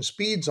changing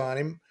speeds on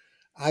him.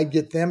 I'd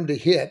get them to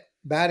hit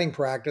batting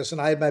practice, and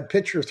I had my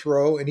pitcher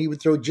throw, and he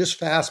would throw just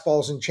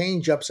fastballs and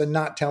changeups and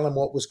not tell him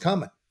what was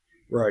coming.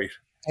 Right.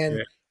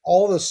 And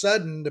all of a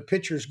sudden, the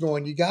pitcher's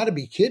going, "You got to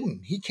be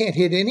kidding! He can't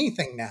hit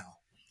anything now."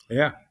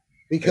 Yeah.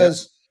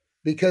 Because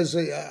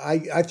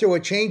I throw a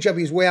changeup,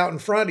 he's way out in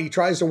front. He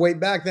tries to wait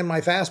back, then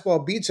my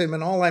fastball beats him,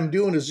 and all I'm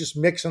doing is just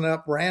mixing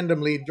up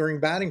randomly during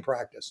batting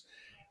practice.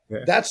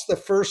 Yeah. That's the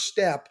first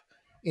step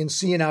in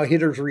seeing how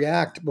hitters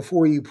react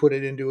before you put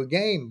it into a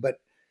game.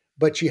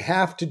 But you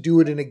have to do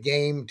it in a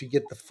game to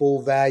get the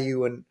full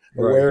value and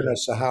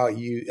awareness of how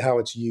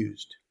it's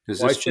used. Is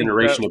this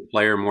generation of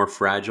player more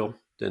fragile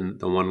than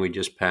the one we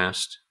just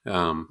passed?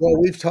 Well,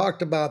 we've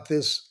talked about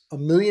this a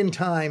million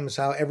times,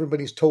 how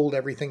everybody's told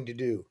everything to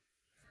do.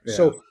 Yeah.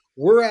 So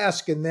we're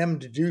asking them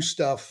to do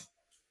stuff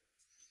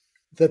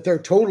that they're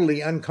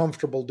totally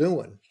uncomfortable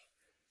doing.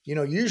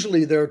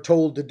 Usually they're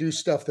told to do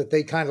stuff that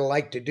they kind of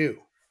like to do.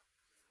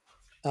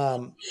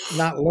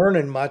 Not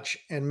learning much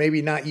and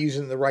maybe not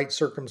using the right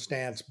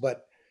circumstance,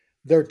 but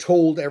they're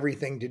told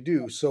everything to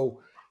do.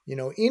 So,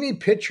 any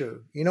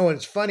pitcher, and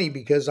it's funny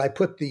because I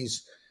put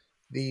these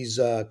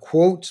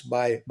quotes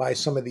by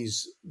some of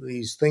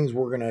these things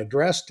we're going to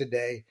address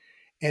today,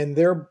 and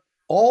they're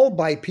all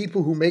by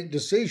people who make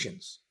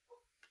decisions.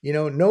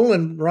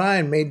 Nolan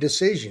Ryan made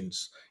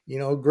decisions.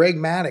 Greg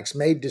Maddux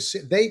made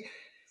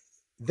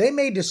they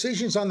made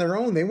decisions on their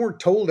own. They weren't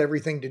told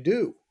everything to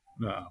do.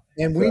 No.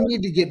 And we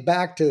need to get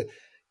back to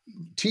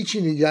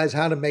teaching you guys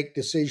how to make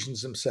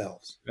decisions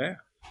themselves. Yeah.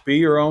 Be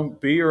your own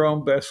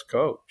best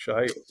coach.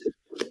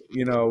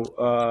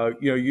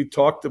 You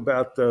talked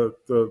about the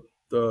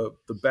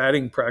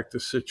batting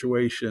practice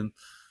situation.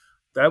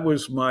 that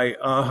was my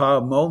aha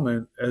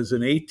moment as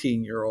an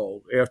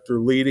 18-year-old after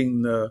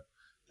leading the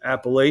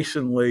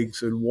Appalachian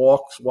leagues in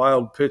walks,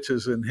 wild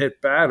pitches, and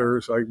hit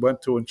batters. I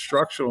went to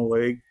instructional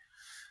league,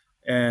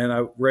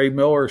 and Ray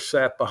Miller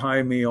sat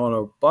behind me on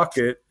a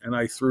bucket, and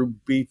I threw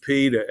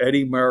BP to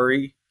Eddie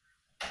Murray,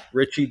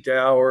 Richie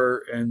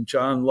Dower, and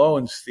John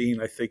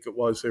Lowenstein, I think it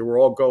was. They were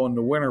all going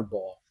to winter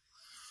ball.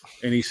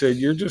 And he said,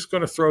 "You're just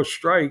going to throw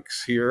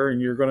strikes here,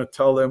 and you're going to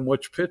tell them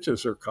which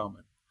pitches are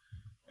coming."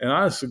 And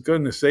honest to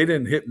goodness, they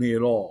didn't hit me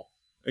at all.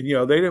 And,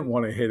 they didn't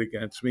want to hit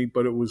against me,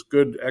 but it was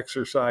good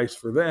exercise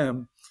for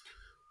them.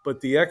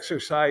 But the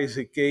exercise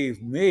it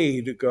gave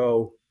me to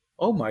go,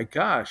 oh my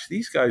gosh,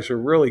 these guys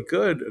are really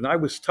good. And I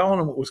was telling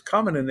them what was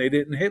coming and they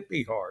didn't hit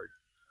me hard.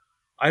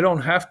 I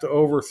don't have to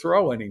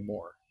overthrow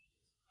anymore.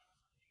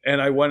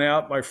 And I went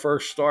out my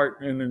first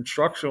start in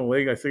instructional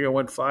league. I think I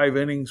went 5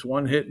 innings,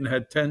 1 hit, and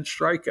had 10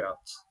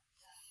 strikeouts.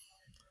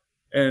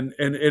 And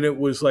it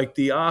was like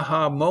the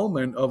aha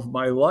moment of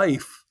my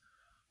life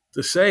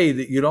to say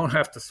that you don't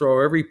have to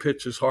throw every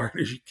pitch as hard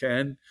as you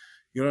can.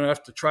 You don't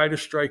have to try to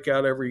strike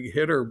out every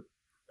hitter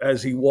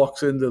as he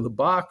walks into the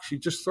box. You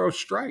just throw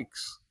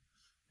strikes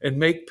and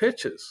make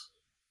pitches.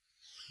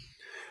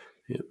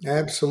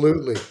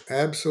 Absolutely.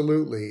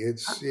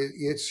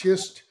 It's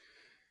just,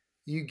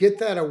 you get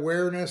that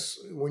awareness.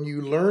 When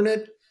you learn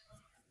it,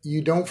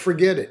 you don't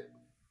forget it,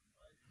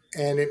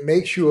 and it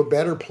makes you a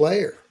better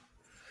player.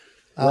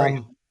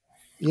 Right.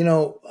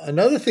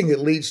 Another thing that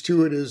leads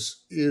to it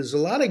is a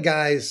lot of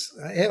guys.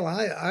 Hell,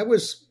 I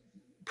was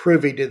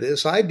privy to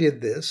this. I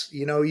did this.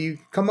 You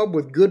come up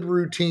with good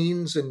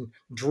routines and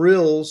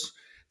drills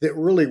that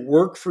really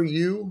work for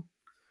you,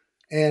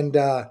 and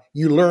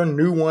you learn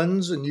new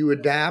ones and you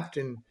adapt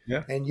and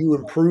you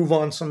improve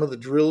on some of the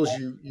drills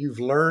you've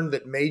learned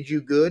that made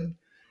you good.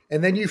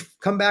 And then you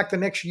come back the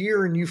next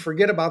year and you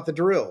forget about the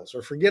drills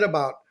or forget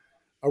about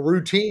a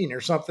routine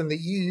or something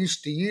that you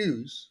used to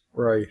use.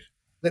 Right.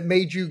 That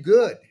made you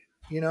good.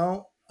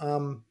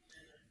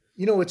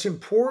 It's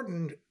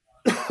important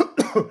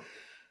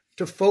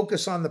to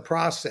focus on the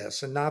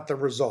process and not the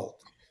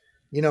result.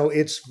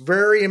 It's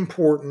very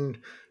important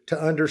to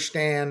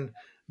understand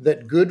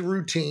that good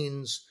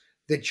routines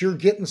that you're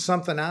getting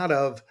something out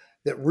of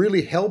that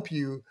really help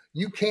you,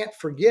 you can't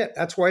forget.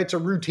 That's why it's a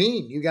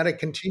routine. You got to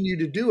continue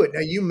to do it.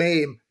 Now, you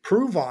may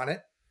improve on it,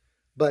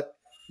 but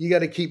you got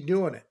to keep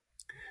doing it.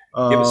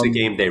 Give us a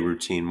game day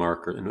routine,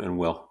 Mark and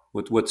Will.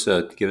 What's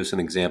give us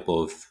an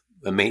example of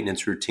a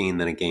maintenance routine,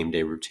 then a game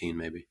day routine,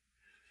 maybe.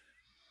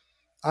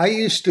 I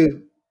used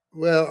to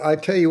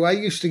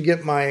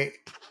get my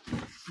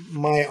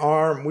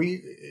arm.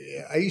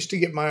 I used to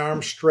get my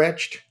arm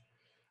stretched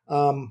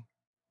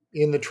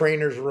in the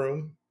trainer's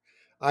room.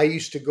 I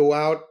used to go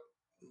out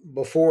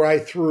before I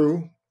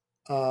threw,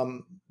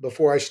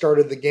 before I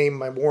started the game,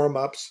 my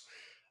warm-ups.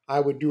 I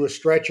would do a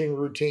stretching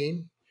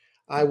routine.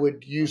 I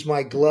would use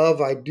my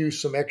glove. I'd do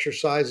some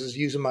exercises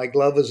using my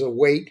glove as a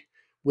weight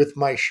with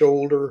my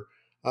shoulder,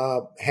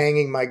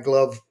 hanging my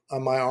glove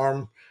on my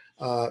arm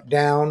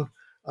down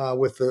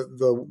with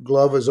the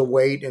glove as a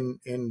weight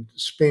and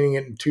spinning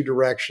it in 2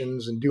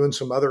 directions and doing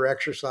some other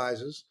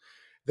exercises.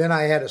 Then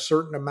I had a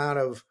certain amount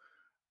of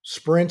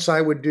sprints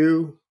I would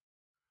do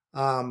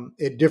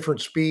at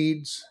different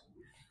speeds.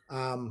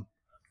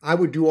 I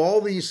would do all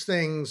these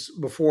things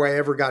before I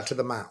ever got to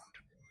the mound.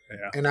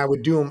 Yeah. And I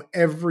would do them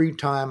every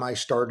time I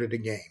started a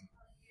game.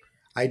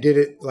 I did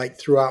it like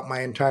throughout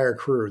my entire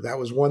career. That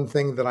was one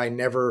thing that I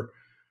never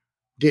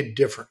did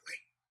differently.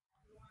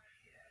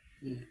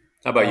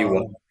 How about you,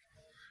 Will?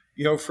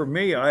 For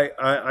me,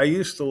 I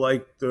used to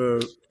like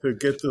to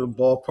get to the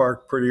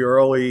ballpark pretty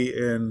early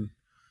and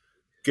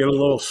get a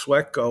little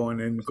sweat going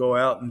and go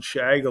out and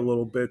shag a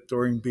little bit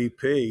during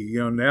BP.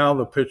 Now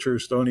the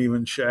pitchers don't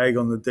even shag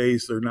on the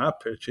days they're not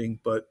pitching,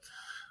 but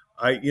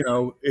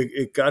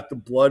it got the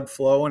blood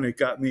flowing. It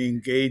got me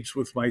engaged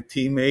with my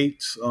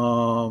teammates.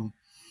 Saw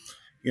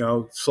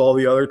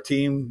the other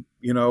team,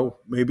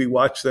 maybe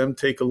watch them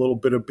take a little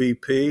bit of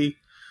BP,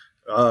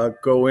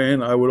 go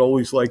in. I would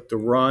always like to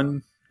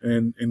run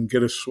and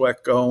get a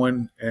sweat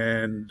going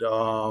and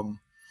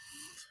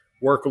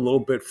work a little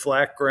bit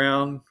flat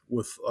ground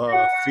with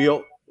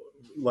feel,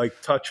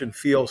 like touch and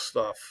feel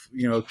stuff,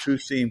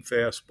 2-seam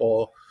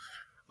fastball,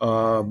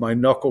 my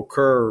knuckle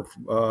curve,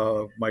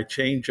 my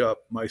changeup,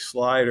 my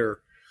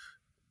slider,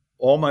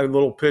 all my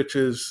little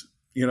pitches,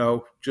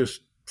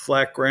 just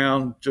flat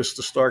ground just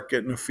to start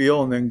getting a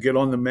feel and then get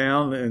on the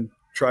mound and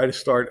try to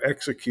start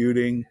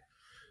executing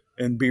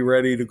and be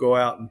ready to go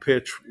out and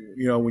pitch,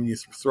 when you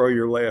throw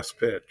your last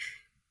pitch.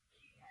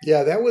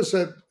 Yeah, that was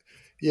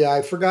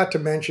I forgot to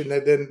mention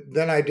that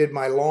then I did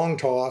my long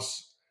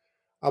toss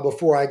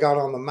before I got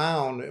on the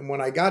mound. And when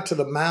I got to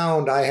the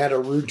mound, I had a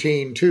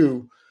routine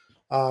too,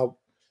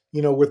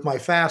 with my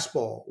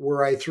fastball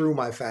where I threw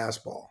my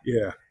fastball.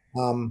 Yeah.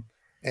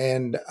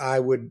 And I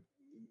would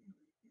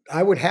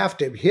have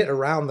to hit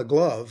around the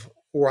glove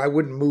or I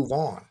wouldn't move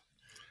on.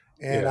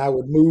 And I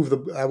would move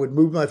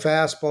my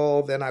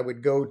fastball. Then I would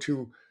I'd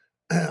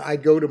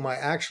go to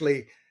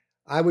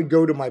I would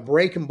go to my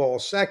breaking ball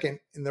second.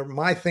 And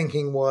my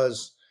thinking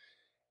was,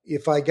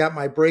 if I got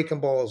my breaking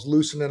balls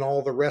loosening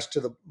all the rest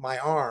of my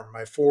arm,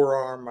 my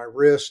forearm, my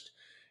wrist,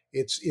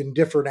 it's in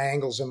different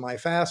angles in my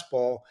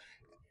fastball.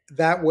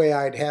 That way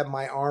I'd have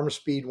my arm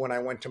speed when I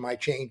went to my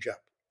changeup.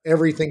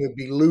 Everything would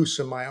be loose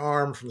in my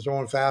arm from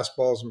throwing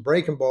fastballs and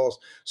breaking balls.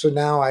 So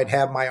now I'd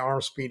have my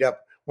arm speed up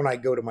when I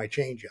go to my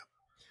changeup.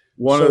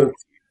 One of So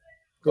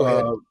go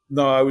ahead.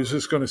 No, I was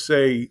just going to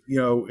say,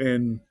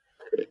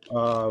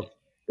 uh,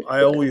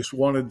 I always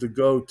wanted to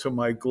go to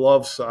my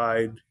glove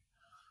side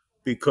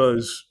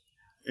because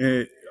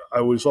it,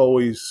 I was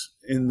always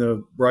in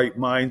the right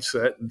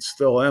mindset and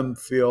still am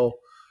feel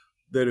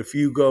that if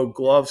you go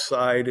glove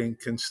side and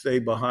can stay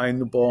behind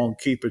the ball and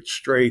keep it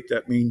straight,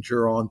 that means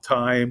you're on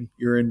time,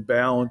 you're in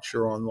balance,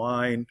 you're on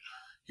line,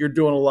 you're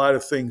doing a lot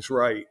of things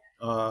right,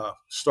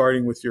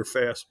 starting with your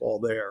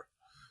fastball there.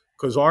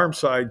 Because arm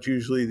side's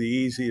usually the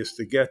easiest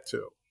to get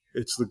to.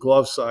 It's the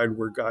glove side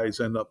where guys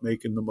end up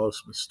making the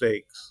most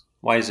mistakes.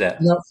 Why is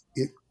that? No,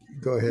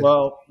 go ahead.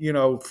 Well,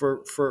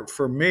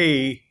 for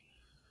me,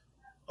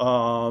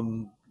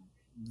 um,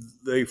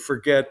 they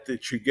forget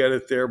that you get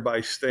it there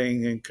by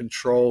staying in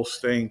control,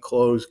 staying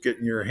close,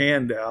 getting your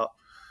hand out,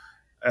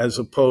 as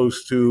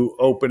opposed to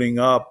opening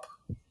up,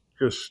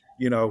 just,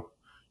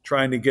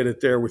 trying to get it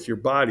there with your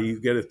body.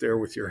 You get it there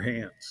with your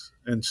hands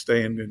and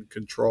staying in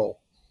control.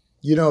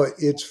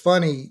 It's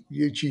funny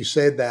that you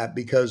said that,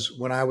 because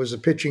when I was a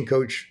pitching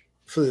coach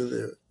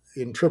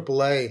in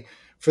AAA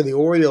for the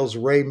Orioles,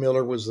 Ray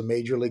Miller was the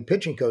major league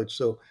pitching coach.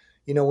 So,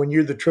 when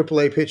you're the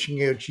AAA pitching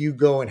coach, you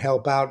go and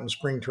help out in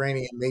spring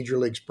training and major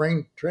league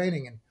spring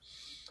training.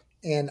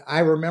 And I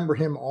remember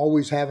him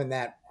always having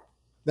that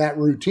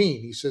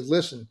routine. He said,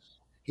 listen,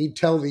 he'd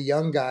tell the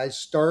young guys,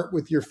 start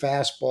with your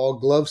fastball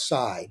glove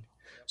side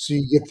so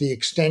you get the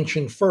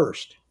extension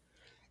first.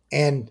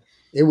 And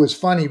it was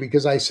funny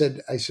because I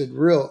said,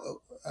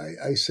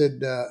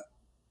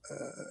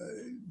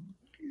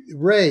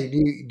 Ray,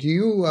 do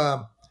you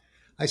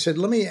I said,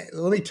 let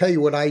me tell you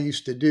what I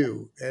used to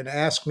do, and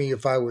ask me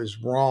if I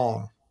was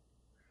wrong.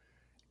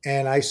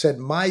 And I said,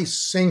 my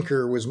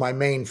sinker was my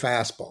main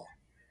fastball.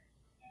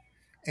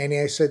 And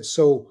I said,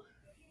 so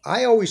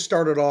I always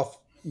started off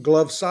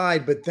glove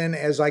side, but then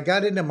as I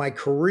got into my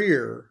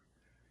career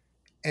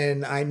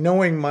and I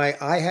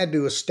had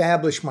to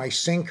establish my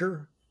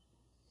sinker,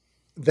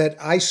 that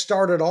I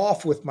started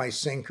off with my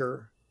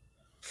sinker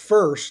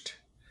first,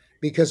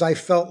 because I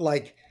felt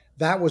like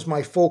that was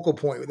my focal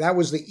point. That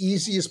was the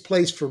easiest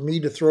place for me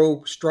to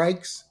throw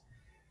strikes.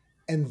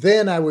 And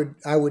then I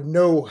would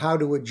know how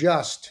to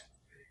adjust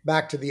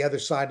back to the other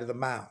side of the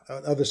mound,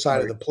 other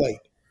side of the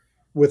plate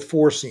with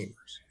four seamers.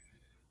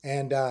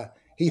 And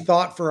he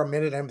thought for a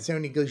minute,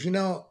 and he goes,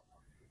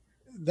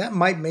 that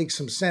might make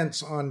some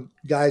sense on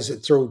guys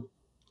that throw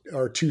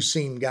are two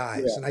seam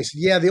guys. Yeah. And I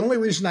said, yeah, the only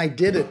reason I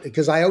did it,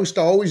 because I used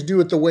to always do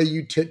it the way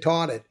you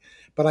taught it.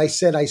 But I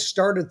said, I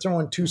started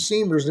throwing two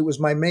seamers. It was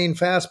my main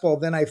fastball.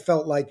 Then I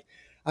felt like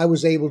I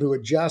was able to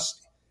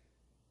adjust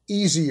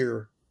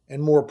easier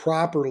and more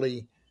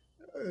properly,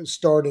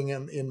 starting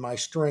in my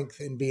strength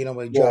and being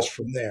able to adjust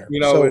from there.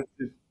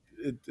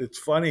 It's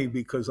funny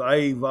because I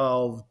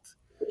evolved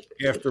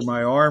after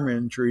my arm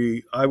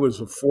injury. I was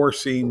a four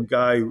seam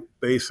guy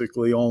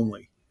basically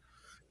only,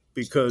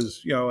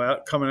 because,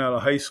 coming out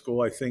of high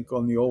school, I think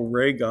on the old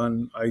ray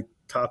gun, I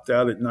topped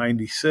out at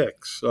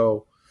 96.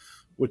 So,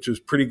 which was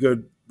pretty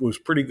good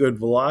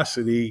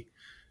velocity.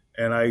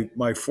 And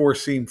my four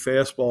seam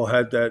fastball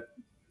had that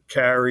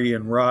carry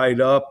and ride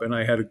up, and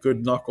I had a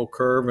good knuckle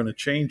curve and a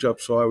changeup.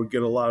 So I would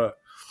get a lot of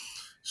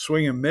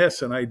swing and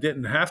miss, and I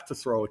didn't have to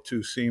throw a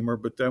two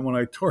seamer. But then when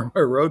I tore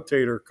my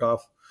rotator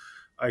cuff,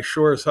 I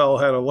sure as hell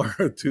had to learn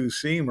a two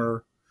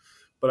seamer,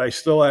 but I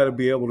still had to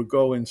be able to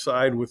go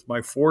inside with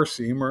my four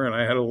seamer, and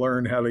I had to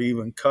learn how to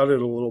even cut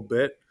it a little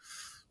bit,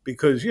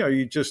 because,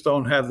 you just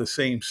don't have the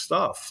same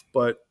stuff.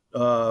 But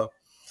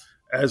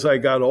as I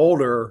got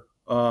older,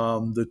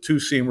 the two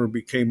seamer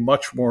became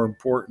much more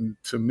important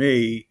to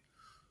me,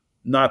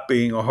 not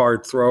being a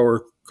hard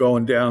thrower,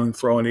 going down and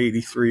throwing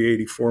 83,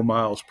 84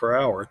 miles per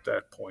hour at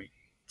that point.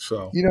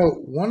 So,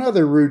 one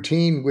other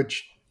routine,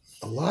 which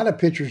a lot of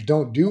pitchers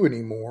don't do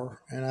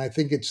anymore, and I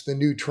think it's the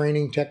new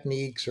training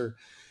techniques, or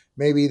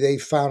maybe they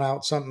found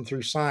out something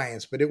through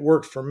science, but it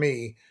worked for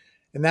me.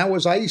 And that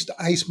was, I used to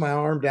ice my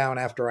arm down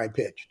after I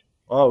pitched.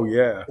 Oh,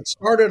 yeah. It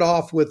started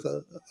off with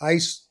an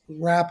ice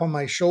wrap on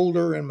my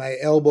shoulder, and my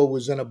elbow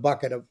was in a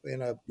bucket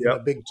in a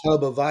big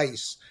tub of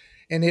ice.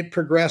 And it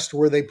progressed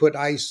where they put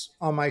ice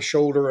on my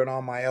shoulder and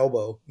on my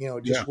elbow,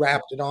 just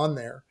wrapped it on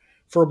there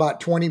for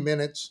about 20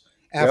 minutes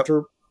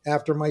after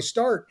my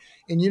start.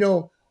 And,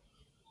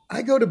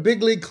 I go to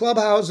big league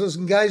clubhouses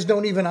and guys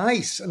don't even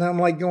ice. And I'm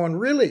like going,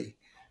 really?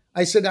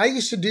 I said, I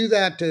used to do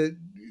that to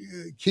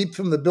keep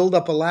from the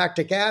buildup of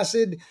lactic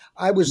acid.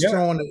 I was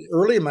throwing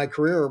early in my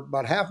career,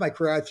 about half my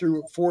career, I threw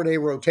a 4-day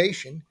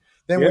rotation.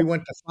 Then we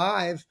went to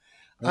 5.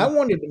 I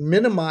wanted to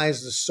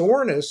minimize the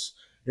soreness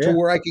to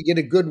where I could get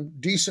a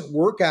good, decent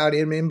workout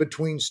in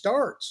between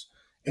starts.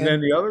 And then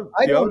And the other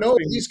I the don't other know.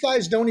 thing, These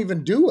guys don't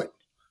even do it.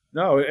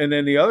 no, and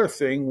then the other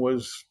thing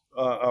was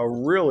a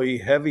really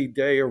heavy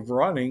day of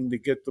running to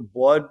get the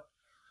blood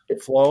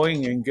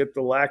flowing and get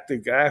the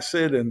lactic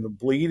acid and the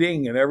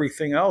bleeding and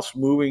everything else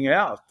moving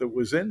out that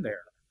was in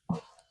there.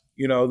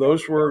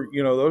 Those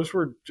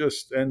were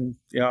just, and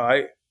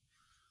I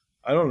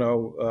don't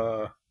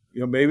know,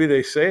 maybe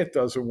they say it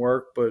doesn't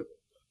work, but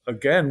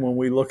again, when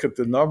we look at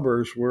the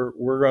numbers,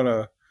 we're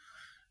gonna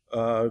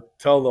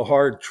tell the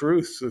hard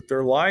truths that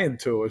they're lying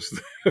to us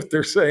if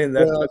they're saying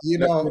that Well, that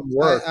didn't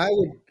work.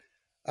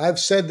 I've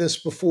said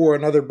this before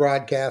in other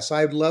broadcasts.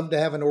 I'd love to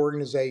have an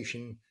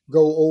organization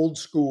go old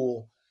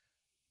school,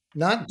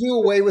 not do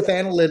away with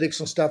analytics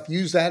and stuff,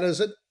 use that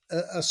as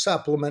a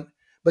supplement,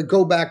 but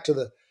go back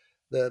to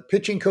the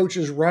pitching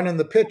coaches running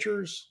the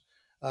pitchers,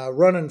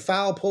 running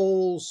foul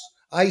poles,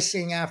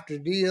 icing after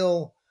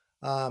deal,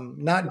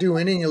 not do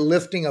any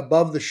lifting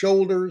above the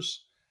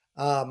shoulders,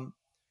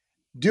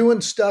 doing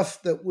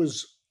stuff that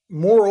was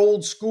more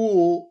old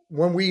school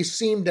when we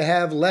seemed to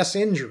have less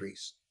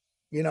injuries.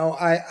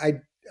 I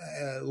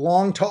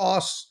long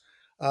toss.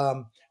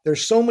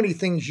 There's so many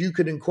things you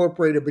could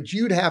incorporate it, but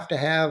you'd have to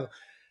have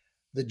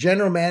the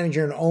general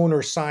manager and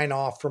owner sign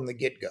off from the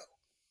get go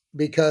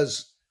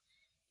because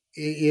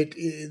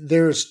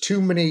there's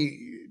too many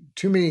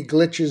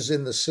glitches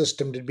in the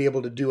system to be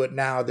able to do it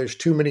now. There's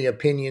too many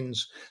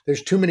opinions.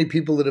 There's too many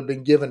people that have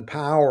been given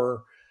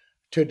power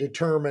to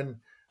determine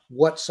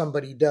what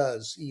somebody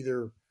does,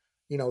 either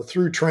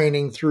through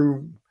training,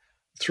 through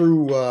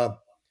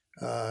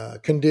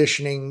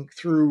conditioning,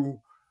 through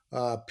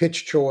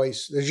pitch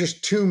choice. There's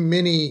just too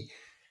many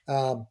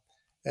uh,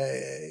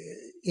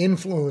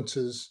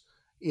 influences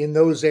in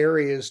those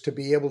areas to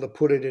be able to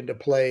put it into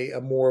play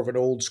a more of an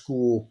old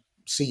school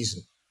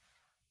season.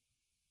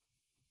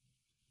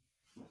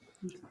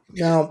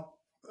 Now,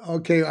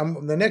 okay,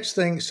 the next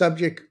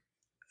subject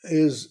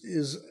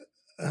is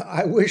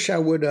I wish I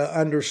would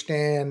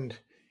understand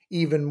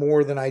even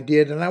more than I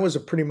did, and I was a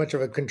pretty much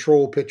of a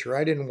control pitcher.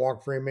 I didn't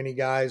walk very many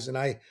guys, and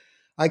I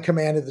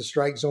commanded the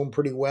strike zone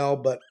pretty well,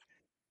 but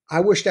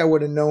I wished I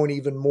would have known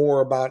even more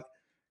about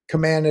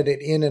commanding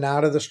it in and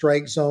out of the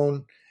strike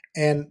zone,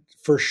 and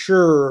for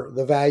sure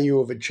the value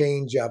of a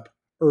changeup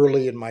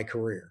early in my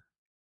career.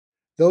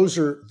 Those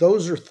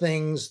are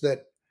things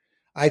that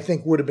I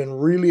think would have been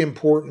really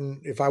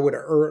important if I would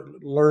have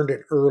learned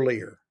it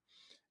earlier.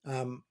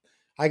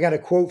 I got a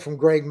quote from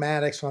Greg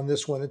Maddux on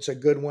this one. It's a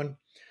good one.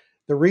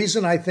 The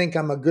reason I think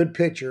I'm a good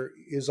pitcher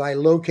is I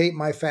locate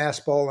my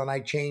fastball and I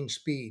change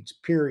speeds,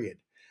 period.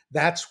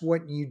 That's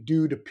what you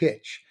do to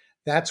pitch.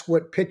 That's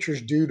what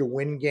pitchers do to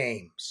win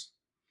games.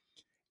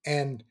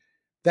 And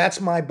that's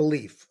my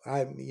belief.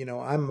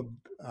 I'm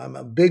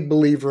a big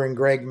believer in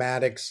Greg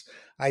Maddux.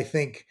 I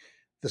think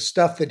the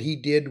stuff that he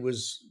did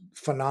was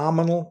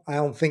phenomenal. I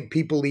don't think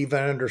people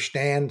even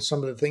understand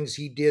some of the things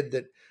he did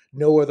that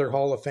no other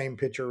Hall of Fame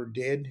pitcher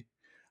did.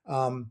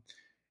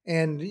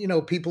 And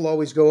people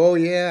always go, "Oh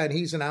yeah, and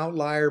he's an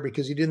outlier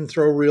because he didn't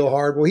throw real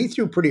hard." Well, he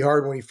threw pretty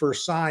hard when he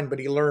first signed, but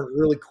he learned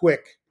really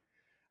quick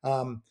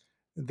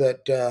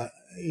that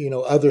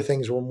other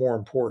things were more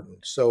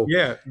important. So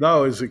Yeah,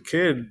 no, as a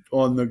kid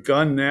on the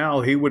gun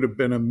now, he would have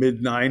been a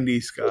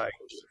mid-90s guy.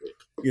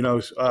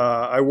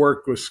 I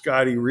worked with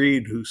Scotty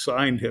Reed, who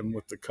signed him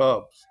with the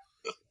Cubs.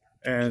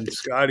 And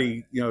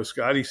Scotty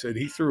said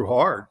he threw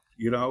hard.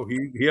 He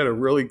had a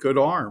really good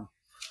arm.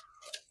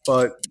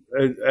 But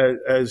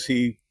as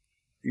he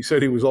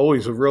said, he was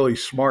always a really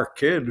smart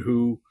kid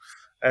who,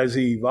 as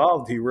he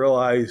evolved, he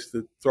realized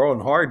that throwing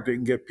hard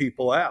didn't get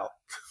people out.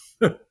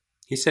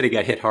 He said he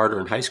got hit harder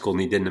in high school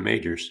than he did in the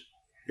majors.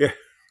 Yeah,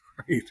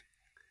 right.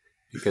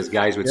 Because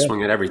guys would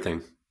swing at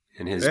everything.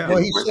 And well,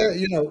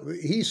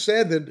 he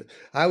said that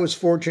I was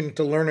fortunate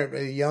to learn at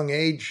a young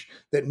age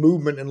that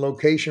movement and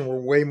location were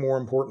way more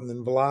important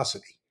than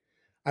velocity.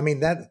 I mean,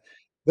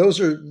 those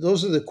are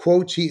the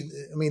quotes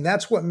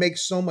that's what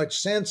makes so much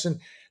sense.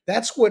 And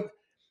that's what,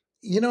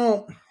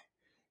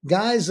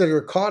 guys that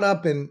are caught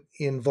up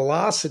in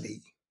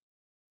velocity,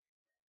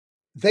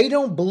 they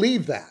don't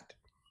believe that.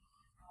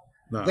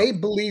 No. They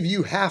believe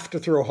you have to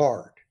throw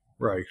hard.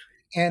 Right.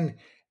 And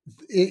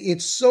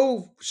it's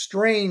so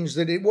strange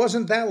that it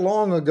wasn't that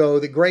long ago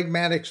that Greg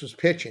Maddux was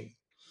pitching.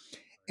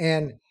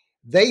 And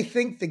they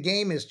think the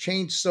game has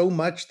changed so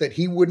much that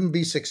he wouldn't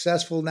be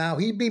successful now.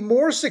 He'd be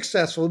more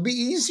successful. It'd be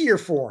easier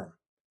for him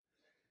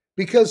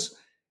because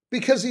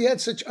he had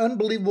such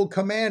unbelievable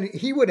command.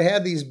 He would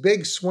have these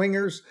big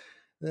swingers,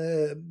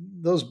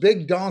 those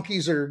big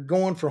donkeys that are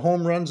going for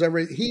home runs.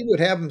 He would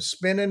have them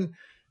spinning.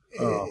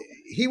 Oh.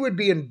 He would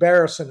be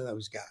embarrassing to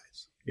those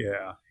guys.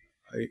 Yeah.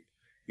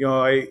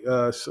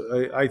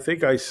 I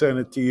think I sent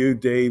it to you,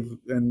 Dave,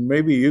 and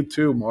maybe you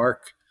too,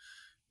 Mark.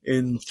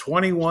 In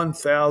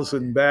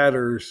 21,000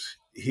 batters,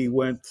 he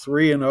went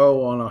 3-0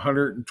 on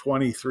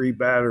 123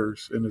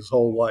 batters in his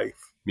whole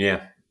life.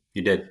 Yeah, he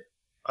did.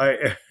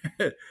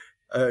 That's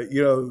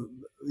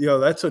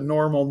a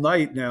normal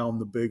night now in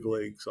the big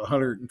leagues.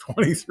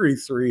 123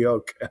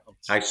 3-0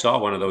 counts. I saw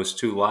one of those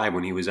two live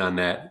when he was on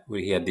that.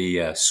 When he had the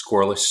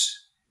scoreless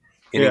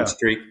inning Yeah.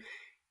 streak,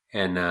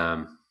 and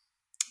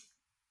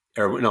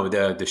or no,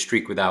 the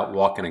streak without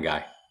walking a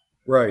guy.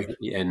 Right.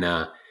 And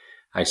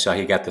I saw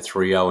he got the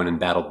 3-0 and then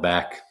battled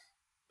back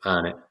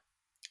on it.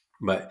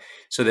 But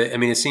so that, I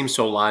mean, it seems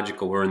so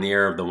logical. We're in the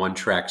era of the one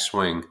track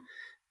swing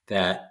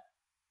that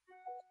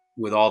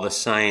with all the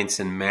science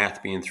and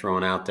math being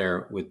thrown out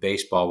there with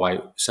baseball, why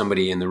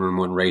somebody in the room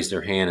wouldn't raise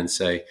their hand and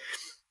say,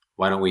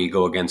 why don't we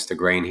go against the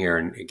grain here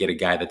and get a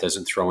guy that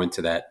doesn't throw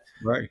into that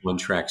Right. one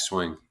track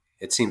swing?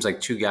 It seems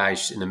like two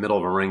guys in the middle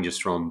of a ring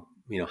just throwing,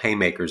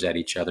 haymakers at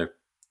each other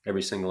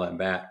every single at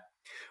bat.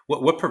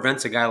 What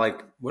prevents a guy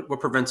like what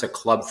prevents a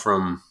club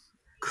from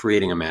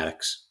creating a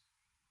Maddox?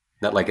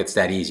 Not like it's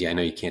that easy. I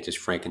know you can't just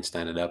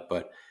Frankenstein it up,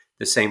 but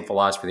the same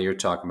philosophy that you're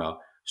talking about,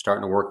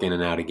 starting to work in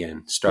and out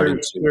again, starting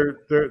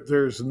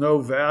There's no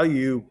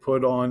value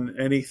put on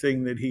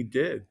anything that he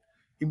did.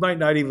 He might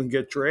not even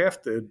get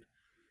drafted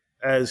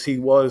as he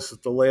was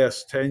the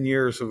last 10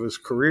 years of his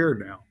career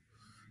now.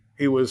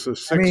 He was a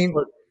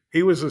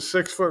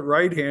 6-foot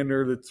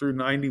right-hander that threw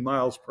 90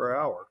 miles per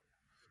hour.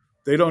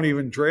 They don't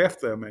even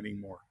draft them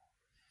anymore.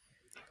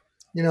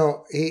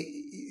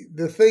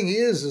 The thing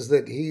is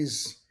that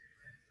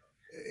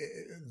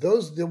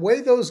the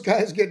way those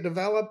guys get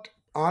developed,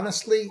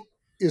 honestly,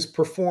 is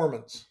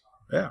performance.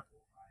 Yeah.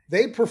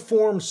 They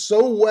perform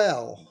so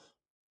well,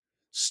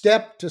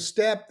 step to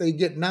step. They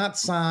get not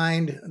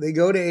signed. They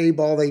go to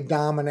A-ball. They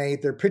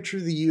dominate. They're pitcher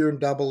of the year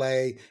in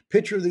AA,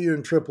 pitcher of the year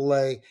in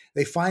AAA.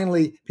 They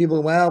finally,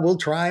 people, we'll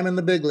try him in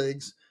the big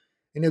leagues.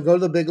 And he'll go to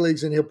the big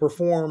leagues and he'll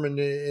perform.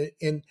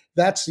 And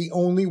that's the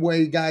only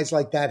way guys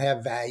like that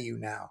have value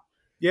now.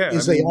 Yeah,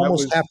 they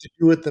almost have to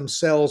do it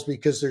themselves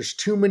because there's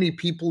too many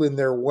people in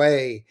their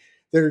way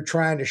that are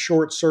trying to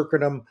short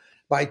circuit them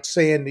by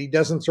saying he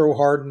doesn't throw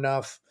hard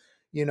enough.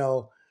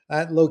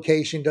 That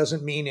location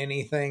doesn't mean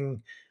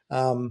anything.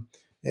 This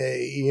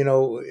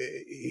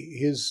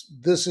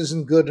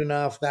isn't good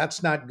enough.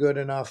 That's not good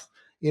enough.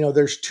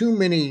 There's too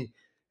many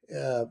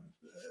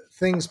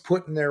things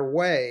put in their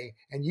way,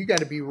 and you got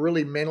to be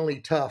really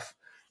mentally tough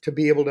to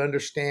be able to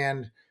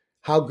understand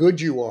how good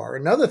you are.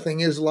 Another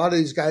thing is a lot of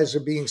these guys are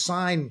being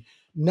signed.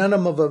 None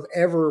of them have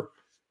ever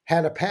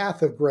had a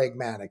path of Greg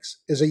Maddux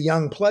as a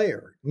young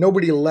player.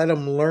 Nobody let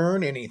him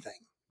learn anything.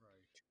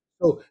 Right.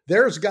 So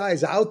there's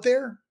guys out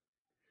there,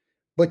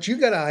 but you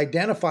got to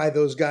identify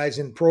those guys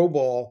in pro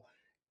ball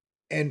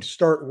and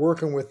start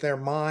working with their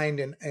mind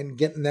and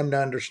getting them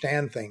to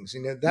understand things.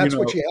 That's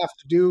what you have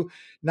to do.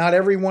 Not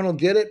everyone will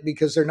get it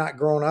because they're not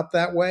grown up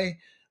that way,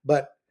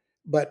 but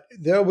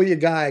there'll be a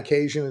guy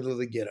occasionally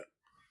that'll get it.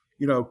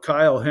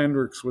 Kyle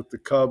Hendricks with the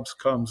Cubs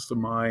comes to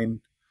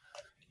mind,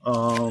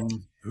 who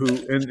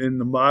in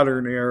the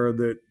modern era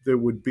that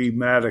would be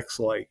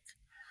Maddox-like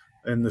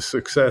and the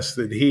success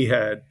that he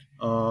had.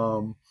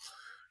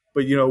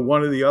 But,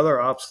 one of the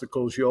other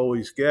obstacles you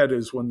always get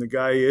is when the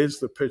guy is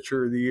the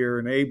pitcher of the year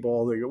in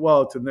A-ball, they go,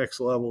 well, at the next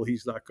level,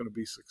 he's not going to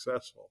be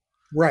successful.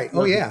 Right.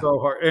 Oh, yeah. So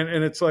hard.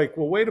 And it's like,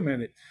 well, wait a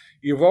minute.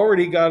 You've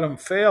already got him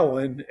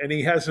failing, and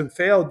he hasn't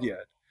failed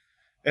yet.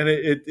 And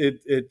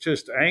it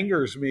just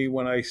angers me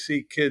when I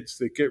see kids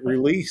that get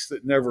released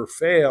that never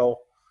fail,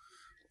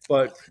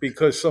 but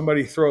because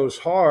somebody throws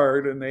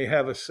hard and they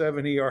have a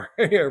 7 ERA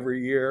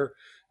every year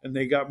and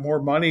they got more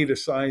money to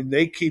sign,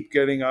 they keep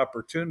getting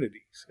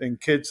opportunities.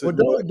 And kids that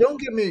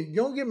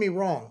don't get me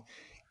wrong.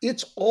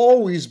 It's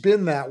always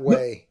been that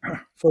way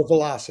for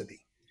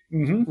velocity.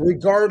 Mm-hmm.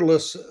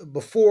 Regardless,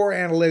 before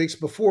analytics,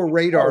 before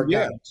radar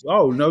guns.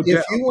 Oh, no doubt.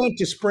 If you went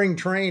to spring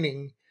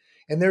training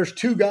and there's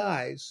two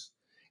guys,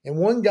 and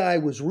one guy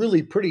was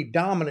really pretty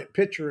dominant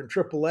pitcher in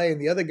AAA,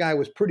 and the other guy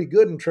was pretty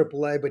good in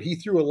AAA, but he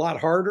threw a lot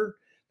harder,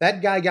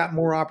 that guy got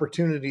more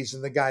opportunities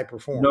than the guy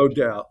performed. No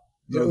doubt.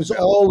 It was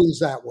always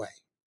that way.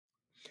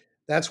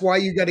 That's why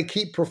you got to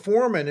keep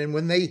performing. And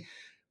when they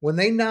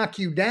knock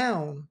you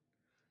down,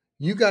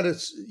 you got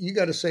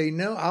to say,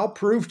 no, I'll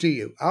prove to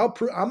you.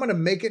 I'm going to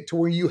make it to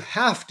where you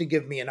have to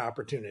give me an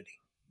opportunity.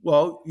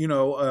 Well,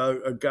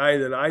 a guy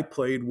that I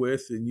played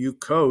with and you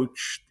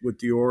coached with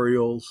the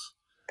Orioles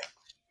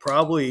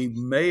probably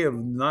may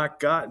have not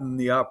gotten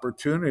the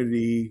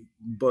opportunity,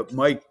 but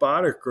Mike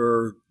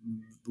Boddicker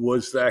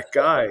was that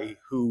guy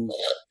who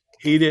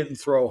he didn't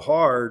throw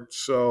hard.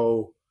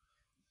 So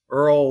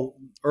Earl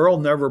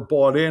never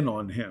bought in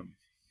on him.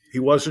 He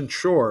wasn't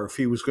sure if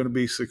he was going to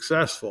be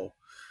successful.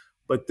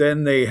 But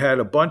then they had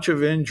a bunch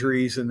of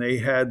injuries and they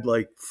had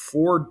like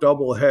 4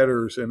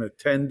 doubleheaders in a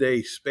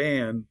 10-day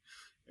span.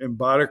 And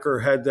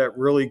Boddicker had that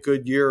really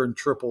good year in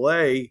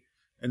AAA.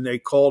 And they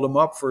called him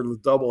up for the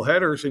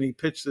doubleheaders, and he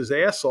pitched his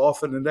ass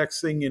off. And the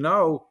next thing you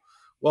know,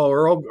 well,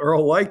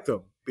 Earl liked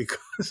him because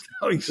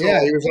now he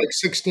was like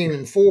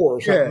 16-4 or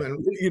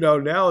something. Yeah,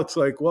 now it's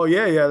like, well,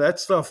 yeah, that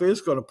stuff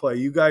is going to play.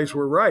 You guys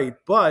were right,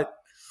 but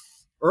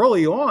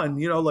early on,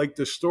 like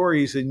the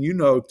stories, and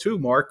too,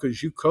 Mark,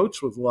 because you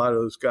coached with a lot of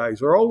those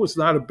guys. Earl was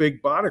not a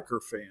big Boddicker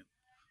fan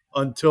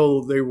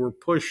until they were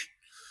push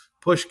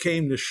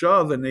came to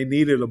shove and they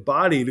needed a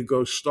body to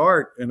go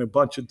start in a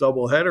bunch of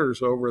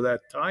doubleheaders over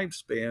that time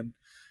span.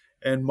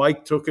 and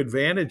Mike took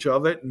advantage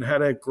of it and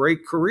had a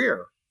great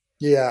career.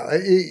 Yeah,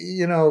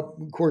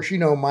 of course,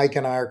 Mike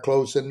and I are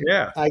close, and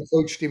Yeah, I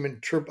coached him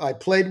I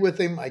played with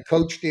him, I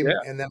coached him,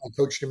 yeah, and then I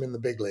coached him in the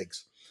big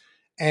leagues.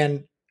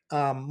 And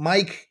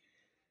Mike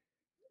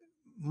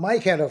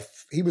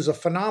he was a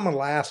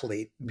phenomenal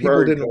athlete. People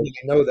very didn't good. really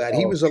know that.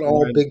 He Oh, was an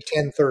all tremendous. Big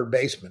Ten third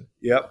baseman.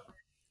 Yep.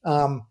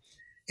 Um,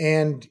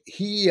 and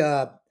he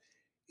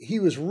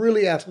was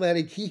really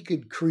athletic. He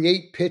could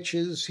create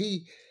pitches.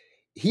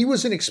 He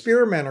was an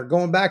experimenter.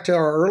 Going back to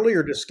our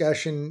earlier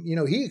discussion,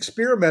 he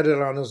experimented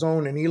on his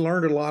own and he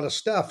learned a lot of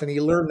stuff. And he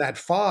learned that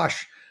Foch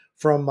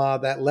from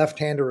that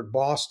left-hander at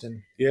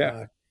Boston.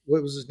 Yeah.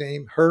 What was his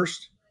name?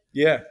 Hurst.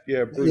 Yeah.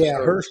 Yeah. Bruce Yeah,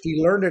 Hurst. Hurst.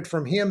 He learned it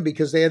from him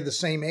because they had the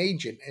same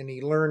agent, and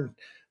he learned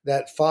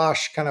that Foch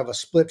kind of a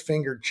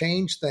split-fingered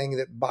change thing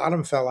that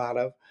Bottom fell out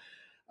of.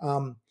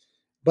 Um,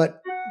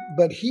 but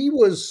he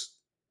was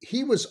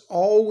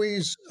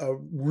always a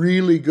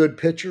really good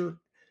pitcher,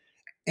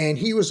 and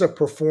he was a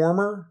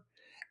performer.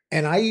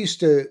 And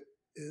the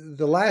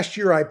last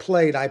year I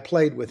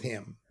played with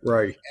him,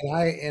 Right.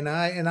 and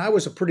I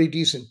was a pretty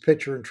decent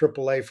pitcher in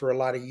AAA for a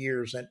lot of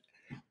years. And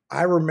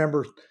I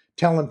remember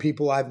telling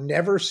people I've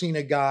never seen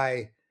a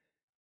guy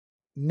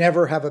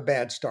never have a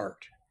bad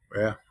start.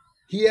 Yeah.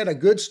 He had a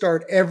good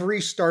start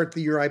every start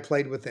the year I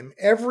played with him.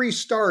 Every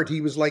start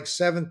he was like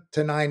 7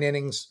 to 9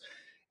 innings.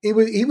 He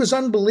was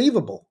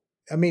unbelievable.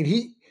 I mean,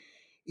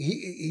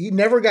 he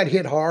never got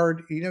hit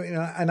hard,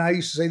 and I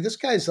used to say, this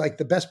guy's like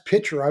the best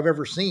pitcher I've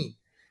ever seen.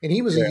 And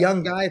he was a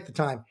young guy at the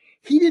time.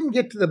 He didn't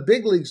get to the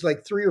big leagues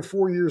like 3 or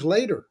 4 years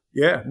later.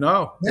 Yeah.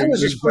 No. That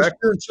was his first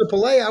year in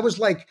AAA. I was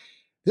like,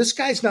 this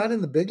guy's not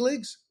in the big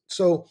leagues.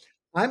 So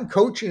I'm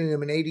coaching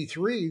him in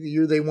 '83, the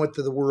year they went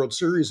to the World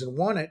Series and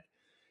won it.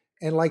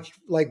 And like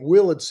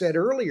Will had said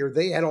earlier,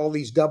 they had all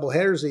these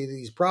doubleheaders,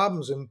 these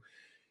problems. And,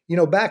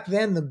 back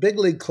then the big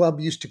league club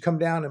used to come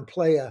down and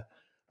play a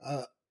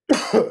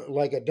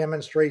like a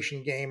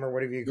demonstration game or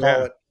whatever you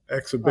call it.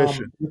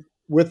 Exhibition.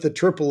 With the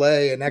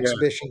AAA, an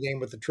exhibition game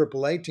with the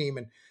AAA team.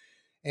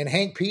 And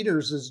Hank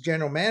Peters, as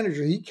general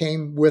manager, he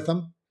came with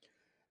them,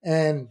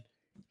 and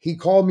he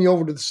called me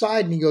over to the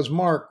side and he goes,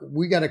 Mark,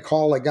 we got to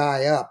call a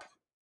guy up.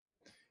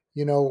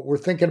 We're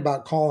thinking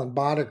about calling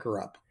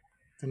Boddicker up.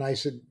 And I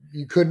said,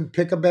 you couldn't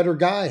pick a better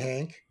guy,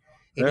 Hank.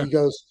 And he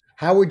goes,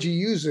 how would you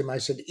use him? I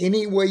said,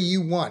 any way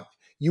you want.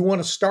 You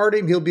want to start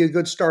him, he'll be a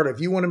good starter. If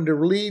you want him to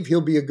relieve,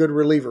 he'll be a good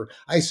reliever.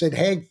 I said,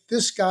 Hank,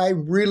 this guy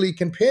really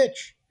can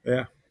pitch.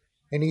 Yeah.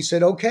 And he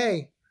said,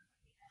 okay.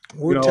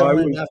 We're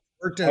going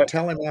to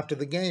tell him after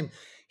the game.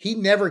 He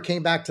never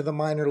came back to the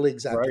minor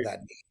leagues after that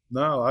game.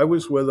 No, I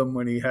was with him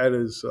when he had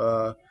his,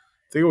 I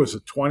think it was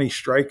a 20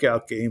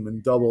 strikeout game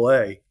in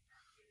AA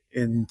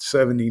in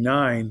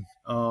 '79.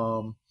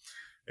 And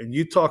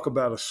you talk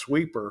about a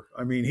sweeper.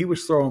 I mean, he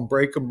was throwing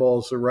breaking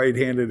balls to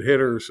right-handed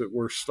hitters that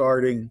were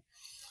starting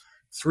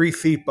 3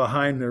 feet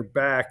behind their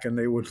back, and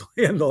they would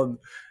end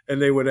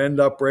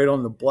up right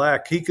on the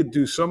black. He could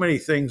do so many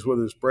things with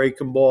his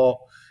breaking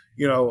ball.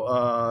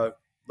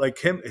 Like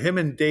him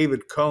and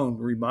David Cohn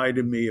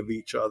reminded me of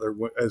each other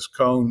as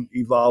Cohn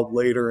evolved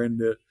later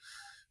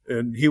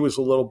and he was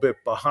a little bit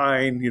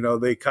behind.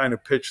 They kind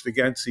of pitched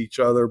against each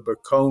other,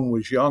 but Cohn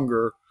was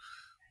younger.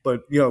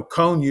 But,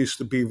 Cohn used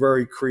to be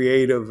very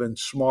creative and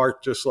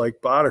smart, just like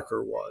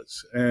Boddicker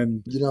was.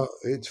 And,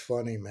 it's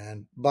funny,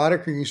 man.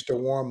 Boddicker used to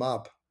warm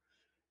up.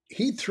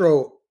 He'd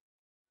throw,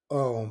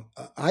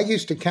 I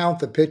used to count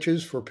the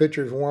pitches for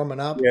pitchers warming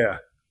up. Yeah.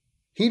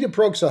 He'd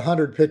approach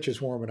 100 pitches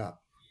warming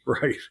up.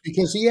 Right.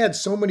 Because he had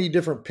so many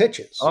different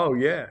pitches. Oh,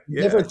 yeah.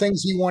 Different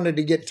things he wanted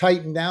to get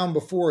tightened down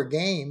before a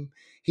game.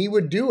 He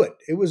would do it.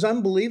 It was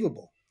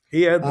unbelievable.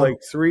 He had like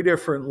 3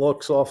 different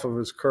looks off of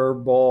his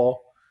curveball.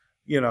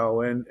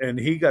 And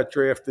he got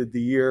drafted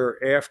the year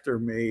after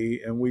me,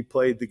 and we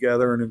played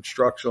together in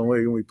instructional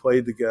league, and we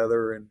played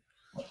together. And,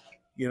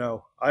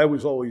 I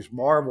was always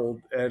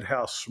marveled at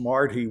how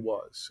smart he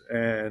was.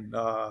 And,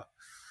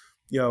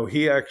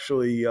 he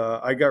actually,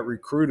 I got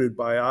recruited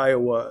by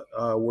Iowa,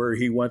 where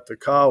he went to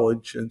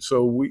college. And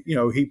so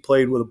he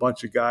played with a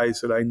bunch of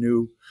guys that I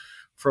knew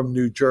from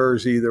New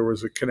Jersey. There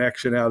was a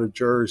connection out of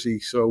Jersey.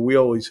 So we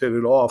always hit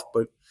it off,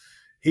 but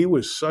he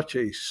was such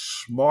a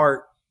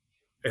smart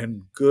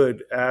and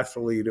good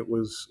athlete. It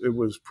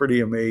was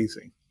pretty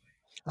amazing.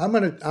 I'm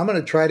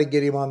gonna try to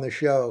get him on the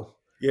show.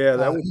 Yeah,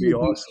 that would be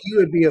awesome. He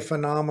would be a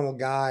phenomenal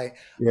guy.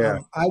 Yeah.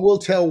 I will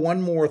tell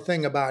one more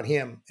thing about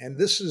him, and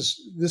this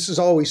is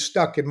always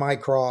stuck in my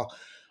craw.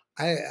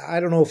 I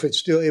don't know if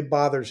it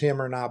bothers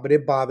him or not, but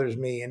it bothers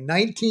me. In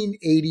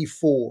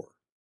 1984,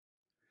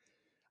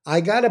 I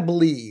gotta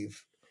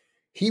believe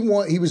he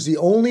was the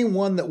only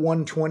one that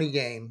won 20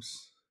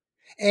 games,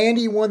 and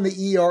he won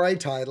the ERA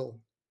title.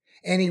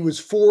 And he was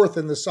 4th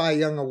in the Cy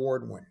Young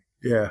Award win.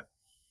 Yeah.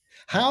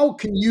 How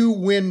can you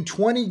win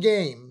 20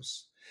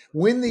 games,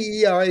 win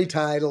the ERA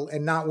title,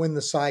 and not win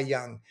the Cy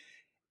Young,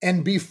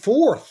 and be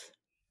 4th?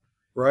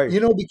 Right.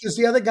 Because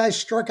the other guys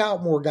struck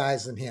out more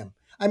guys than him.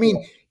 I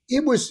mean,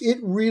 it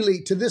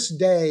really, to this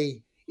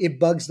day, it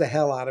bugs the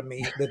hell out of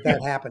me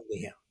that happened to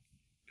him.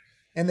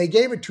 and they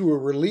gave it to a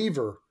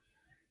reliever,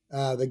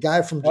 the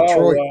guy from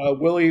Detroit.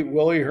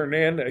 Willie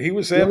Hernandez. He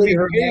was Willie MVP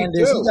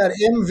Hernandez. too. He got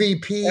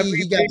MVP.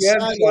 He got MVP and Cy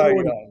Cy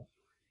Young. Young.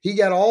 He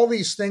got all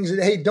these things.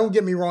 Hey, don't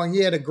get me wrong.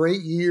 He had a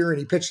great year, and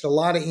he pitched a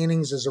lot of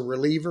innings as a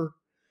reliever.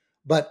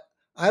 But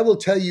I will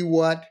tell you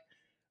what,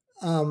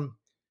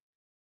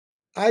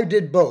 I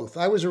did both.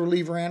 I was a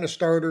reliever and a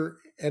starter,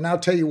 and I'll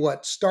tell you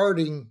what,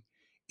 starting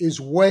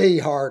is way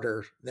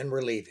harder than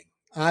relieving.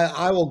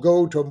 I will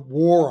go to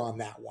war on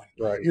that one.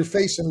 Right. You're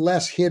facing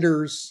less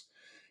hitters.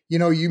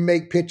 You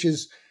make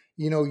pitches.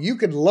 You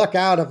could luck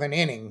out of an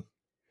inning,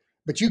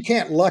 but you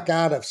can't luck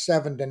out of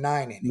 7 to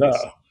 9 innings.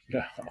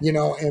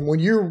 No. And when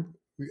you're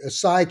a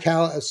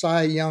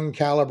Cy Young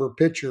caliber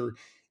pitcher,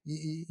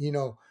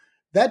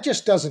 that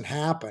just doesn't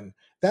happen.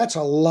 That's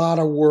a lot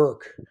of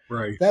work.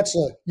 Right.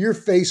 You're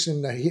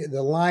facing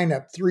the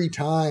lineup 3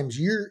 times.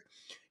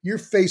 You're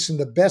facing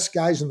the best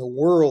guys in the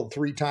world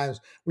 3 times,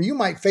 where you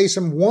might face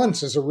them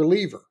once as a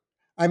reliever.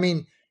 I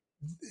mean,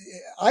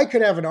 I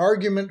could have an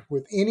argument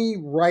with any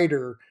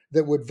writer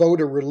that would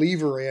vote a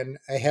reliever in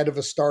ahead of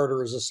a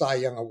starter as a Cy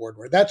Young Award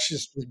winner. That's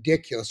just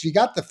ridiculous. You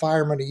got the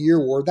Fireman of the Year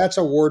award. That's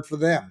an award for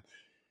them.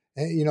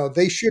 And,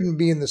 they shouldn't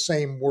be in the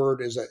same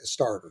word as a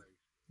starter.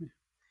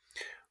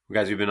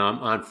 Guys, we've been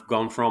on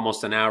going for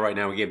almost an hour right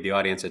now. We gave the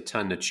audience a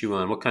ton to chew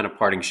on. What kind of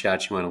parting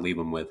shots you want to leave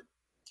them with?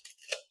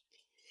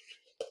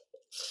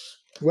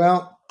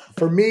 Well,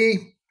 for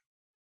me,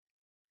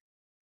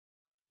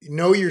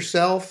 know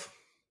yourself,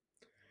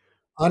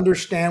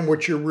 understand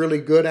what you're really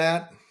good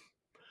at,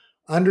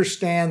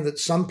 understand that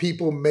some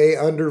people may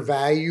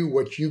undervalue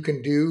what you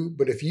can do,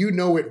 but if you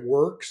know it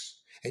works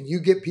and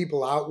you get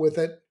people out with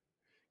it,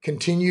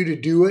 continue to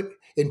do it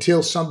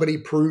until somebody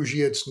proves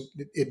you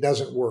it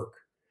doesn't work.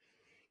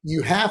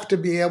 You have to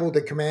be able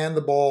to command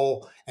the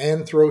ball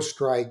and throw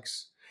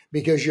strikes,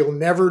 because you'll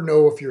never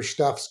know if your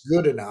stuff's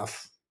good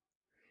enough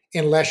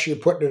unless you're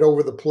putting it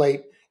over the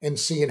plate and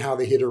seeing how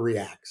the hitter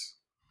reacts.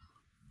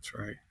 That's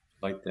right.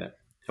 Like that.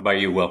 How about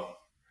you, Will?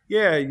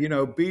 Yeah,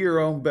 be your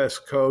own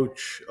best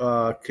coach.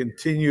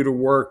 Continue to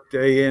work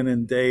day in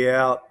and day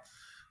out.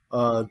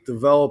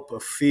 Develop a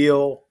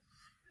feel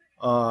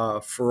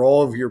for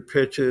all of your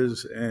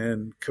pitches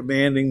and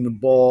commanding the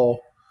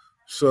ball,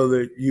 so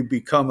that you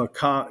become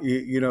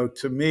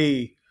to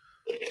me,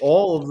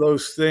 all of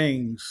those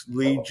things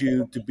lead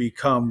you to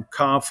become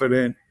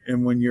confident.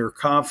 And when you're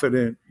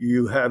confident,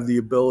 you have the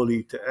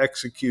ability to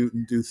execute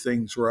and do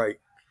things right,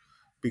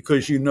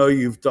 because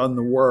you've done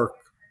the work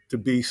to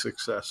be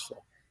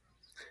successful.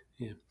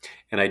 Yeah.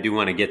 And I do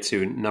want to get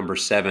to number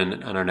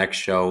 7 on our next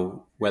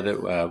show.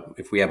 Whether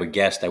if we have a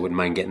guest, I wouldn't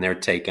mind getting their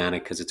take on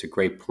it, because it's a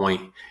great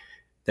point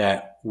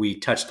that we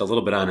touched a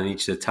little bit on in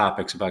each of the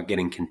topics about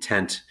getting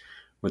content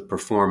with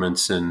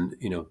performance. And,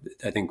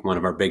 I think one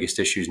of our biggest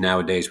issues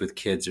nowadays with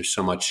kids, there's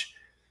so much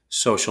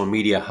social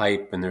media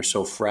hype and they're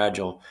so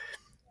fragile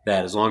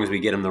that as long as we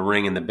get them the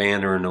ring and the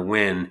banner and the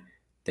win,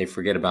 they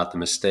forget about the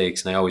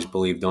mistakes. And I always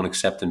believe, don't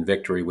accept in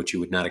victory what you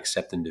would not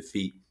accept in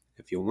defeat.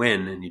 If you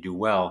win and you do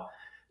well,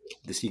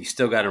 you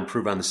still got to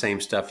improve on the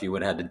same stuff you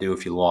would have had to do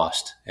if you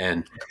lost.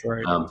 And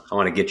right. I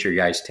want to get your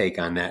guys' take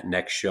on that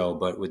next show.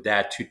 But with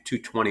that,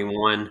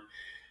 221,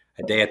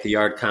 a day at the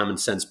yard, common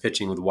sense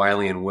pitching with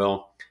Wiley and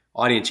Will.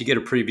 Audience, you get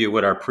a preview of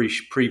what our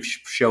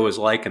pre-show is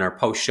like, and our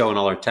post-show, and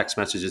all our text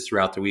messages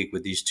throughout the week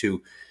with these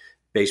two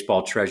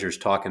baseball treasures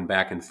talking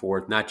back and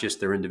forth, not just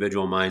their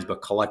individual minds,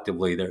 but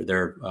collectively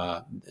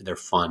they're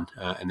fun,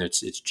 and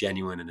it's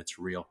genuine and it's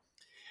real.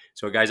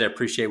 So guys, I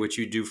appreciate what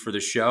you do for the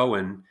show,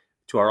 and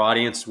to our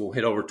audience, we'll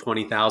hit over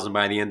 20,000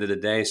 by the end of the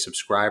day.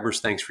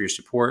 Subscribers, thanks for your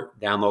support.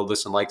 Download,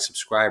 listen, like,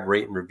 subscribe,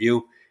 rate, and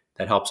review.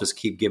 That helps us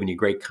keep giving you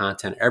great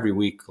content every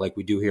week, like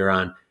we do here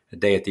on A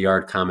Day at the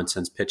Yard, Common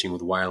Sense Pitching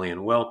with Wiley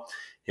and Will.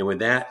 And with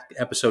that,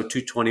 episode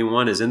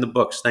 221 is in the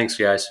books. Thanks,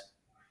 guys.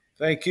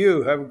 Thank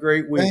you. Have a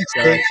great week.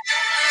 Thanks,